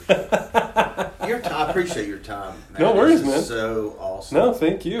down. I appreciate your time. Man. No worries, This is man. So awesome. No,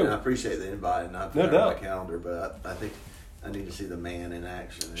 thank you. And I appreciate the invite, and I put No it on my doubt. calendar, but I think I need to see the man in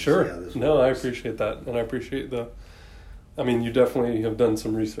action. And Sure. See how this No, I works. appreciate that. And I appreciate you definitely have done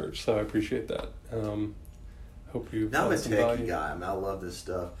some research, so I appreciate that. Hope you Now I'm a found some techie value. guy. I mean, I love this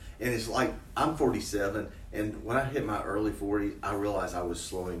stuff. And it's like, I'm 47, and when I hit my early 40s, I realized I was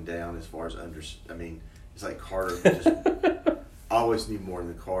slowing down as far as it's like Carter just always knew more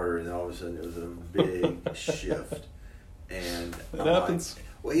than Carter, and all of a sudden it was a big shift. And It happens.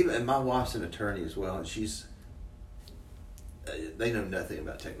 Well, and my wife's an attorney as well, and they know nothing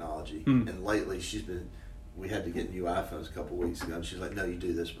about technology. And lately we had to get new iPhones a couple weeks ago, and she's like, no, you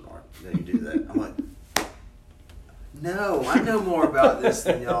do this, Bernard. No, you do that. I'm like, no, I know more about this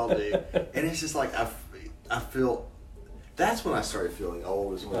than y'all do. And it's just like, I feel, that's when I started feeling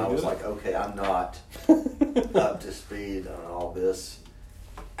old, is when I was like, okay, I'm not up to speed on all this.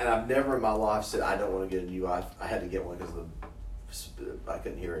 And I've never in my life said, I don't want to get a new iPhone. I had to get one because I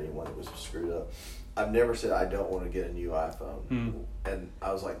couldn't hear anyone. It was screwed up. I've never said, I don't want to get a new iPhone. And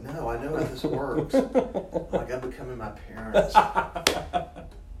I was like, no, I know how this works. I'm becoming my parents.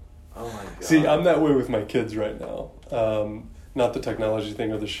 Oh my God. See, I'm that way with my kids right now. Not the technology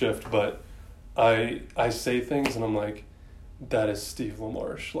thing or the shift, but I say things and I'm like, that is Steve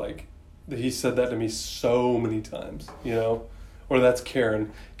LaMarche. Like, he said that to me so many times, you know? Or that's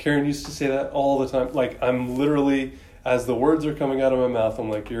Karen. Karen used to say that all the time. Like, I'm literally, as the words are coming out of my mouth, I'm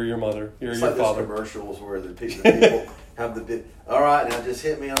like, you're your mother. You're your father. It's like those commercials where the people have the bit, all right, now just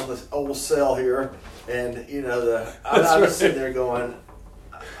hit me on this old cell here. And, you know, I'm just sitting there going,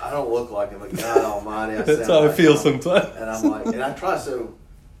 I don't look like him, but God almighty, That's how I feel sometimes. And I'm like, and I try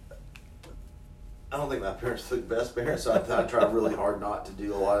I don't think my parents took best parents, so I try really hard not to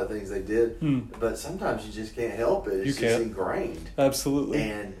do a lot of things they did. But sometimes you just can't help it. It's just ingrained. Absolutely.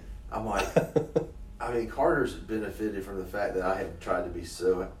 And I'm like, Carter's benefited from the fact that I have tried to be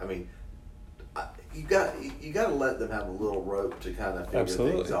so, you got to let them have a little rope to kind of figure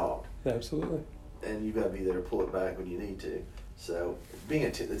things out. Absolutely. And you got to be there to pull it back when you need to. So being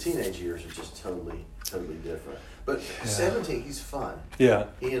the teenage years are just totally different. But 17, he's fun. Yeah.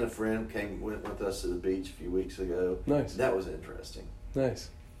 He and a friend went with us to the beach a few weeks ago. Nice. That was interesting. Nice.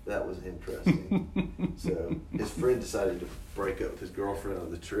 That was interesting. So his friend decided to break up with his girlfriend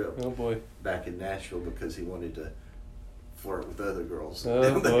on the trip. Oh boy. Back in Nashville because he wanted to flirt with other girls.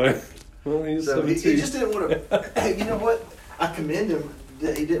 Oh boy. Well, he's so he just didn't want to. Hey, you know what? I commend him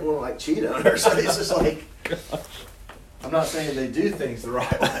that he didn't want to cheat on her. So it's just like, I'm not saying they do things the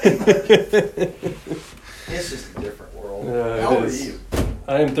right way, but it's just a different world. How old are you?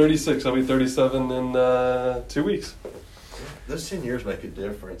 I am 36. I'll be 37 in 2 weeks. Those 10 years make a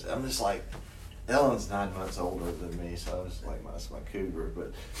difference. I'm just like, Ellen's 9 months older than me, so I was like, that's my cougar.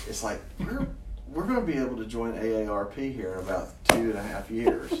 But it's like, we're going to be able to join AARP here in about 2.5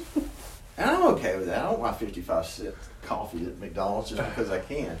 years. And I'm okay with that. I don't want 55-cent coffee at McDonald's just because I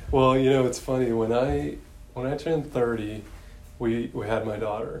can. Well, you know, it's funny. When I turned 30, we had my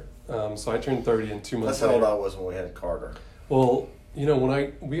daughter. So I turned 30 in 2 months That's how old later. I was when we had Carter. Well, you know,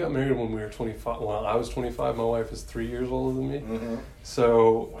 we got married when we were 25. Well, I was 25. My wife is 3 years older than me. Mm-hmm.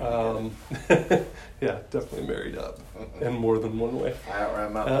 So, yeah, definitely married up in more than one way. I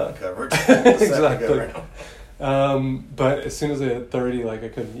outran my butt coverage. Exactly. But as soon as I hit 30, like, I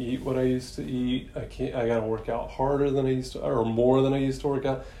couldn't eat what I used to eat. I got to work out harder than I used to, or more than I used to work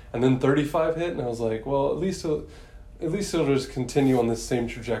out. And then 35 hit, and I was like, well, at least it'll just continue on this same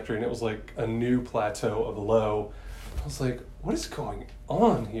trajectory. And it was like a new plateau of low. I was like, what is going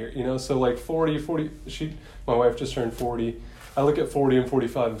on here? You know, so like 40, my wife just turned 40. I look at 40 and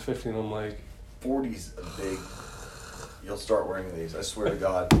 45 and 50, and I'm like, 40's a big. You'll start wearing these. I swear to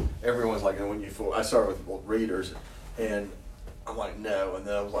God. Everyone's like, when you. I started with readers, and I'm like, no, and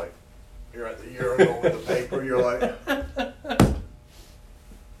then I was like, you're at the urinal with the paper. You're like,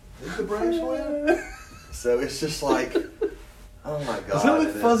 did the Braves win? So it's just like, oh my God. Is that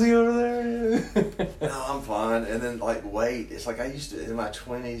like fuzzy over there? No, I'm fine. And then like weight, it's like I used to in my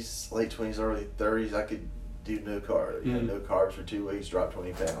 20s, late 20s, early 30s, I could do no carbs. You know, no carbs for 2 weeks, drop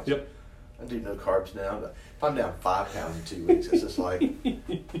 20 pounds. Yep. I do no carbs now. But if I'm down 5 pounds in 2 weeks, it's just like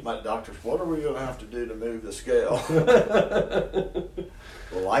my doctor's. What are we going to have to do to move the scale?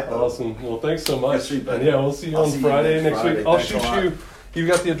 Lipo. Awesome. Well, thanks so much. See, and yeah, we'll see you on Friday next week. I'll Thanks shoot you. You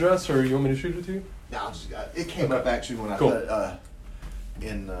got the address, or you want me to shoot it to you? No, it came up actually when I Cool. put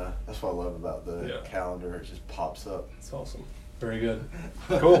in. That's what I love about the calendar. It just pops up. That's awesome. Very good.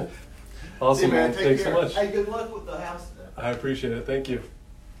 Cool. Awesome, See, man. Thanks care. so much. Hey, good luck with the house today. I appreciate it. Thank you.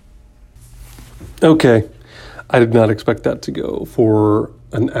 Okay. I did not expect that to go for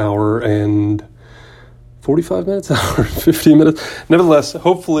an hour and 45 minutes, hour and 50 minutes. Nevertheless,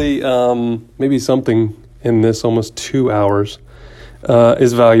 hopefully maybe something in this almost 2 hours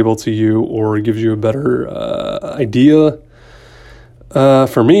is valuable to you or gives you a better idea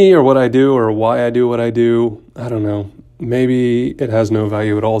for me or what I do or why I do what I do, I don't know. Maybe it has no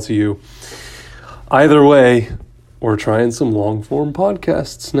value at all to you. Either way, we're trying some long-form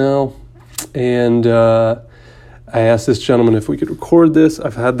podcasts now. And I asked this gentleman if we could record this.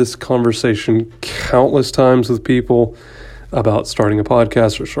 I've had this conversation countless times with people about starting a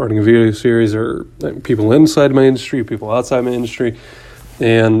podcast or starting a video series, or people inside my industry, people outside my industry.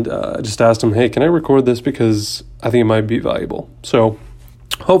 And I just asked him, hey, can I record this? Because I think it might be valuable. So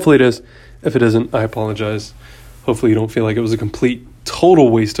hopefully it is. If it isn't, I apologize. Hopefully you don't feel like it was a complete, total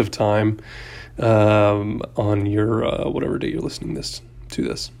waste of time on your whatever day you're listening to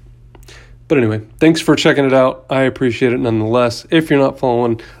this. But anyway, thanks for checking it out. I appreciate it nonetheless. If you're not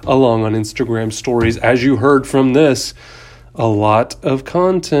following along on Instagram stories, as you heard from this, a lot of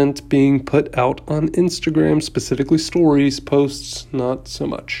content being put out on Instagram, specifically stories, posts, not so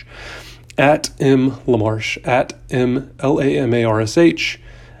much. At M. Lamarche, at MLAMARSH.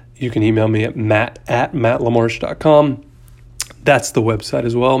 You can email me at matt@mattlamarche.com. That's the website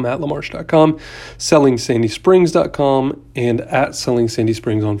as well, mattlamarche.com, sellingsandysprings.com, and at Selling Sandy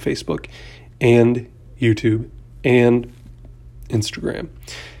Springs on Facebook and YouTube and Instagram.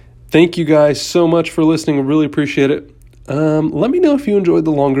 Thank you guys so much for listening. I really appreciate it. Let me know if you enjoyed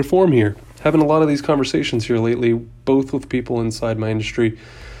the longer form here. Having a lot of these conversations here lately, both with people inside my industry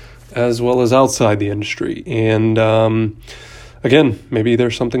as well as outside the industry. And again, maybe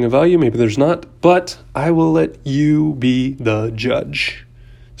there's something of value, maybe there's not, but I will let you be the judge.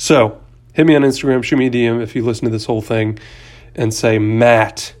 So hit me on Instagram, shoot me a DM if you listen to this whole thing and say,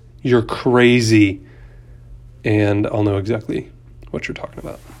 Matt, you're crazy. And I'll know exactly what you're talking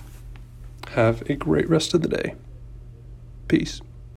about. Have a great rest of the day. Peace.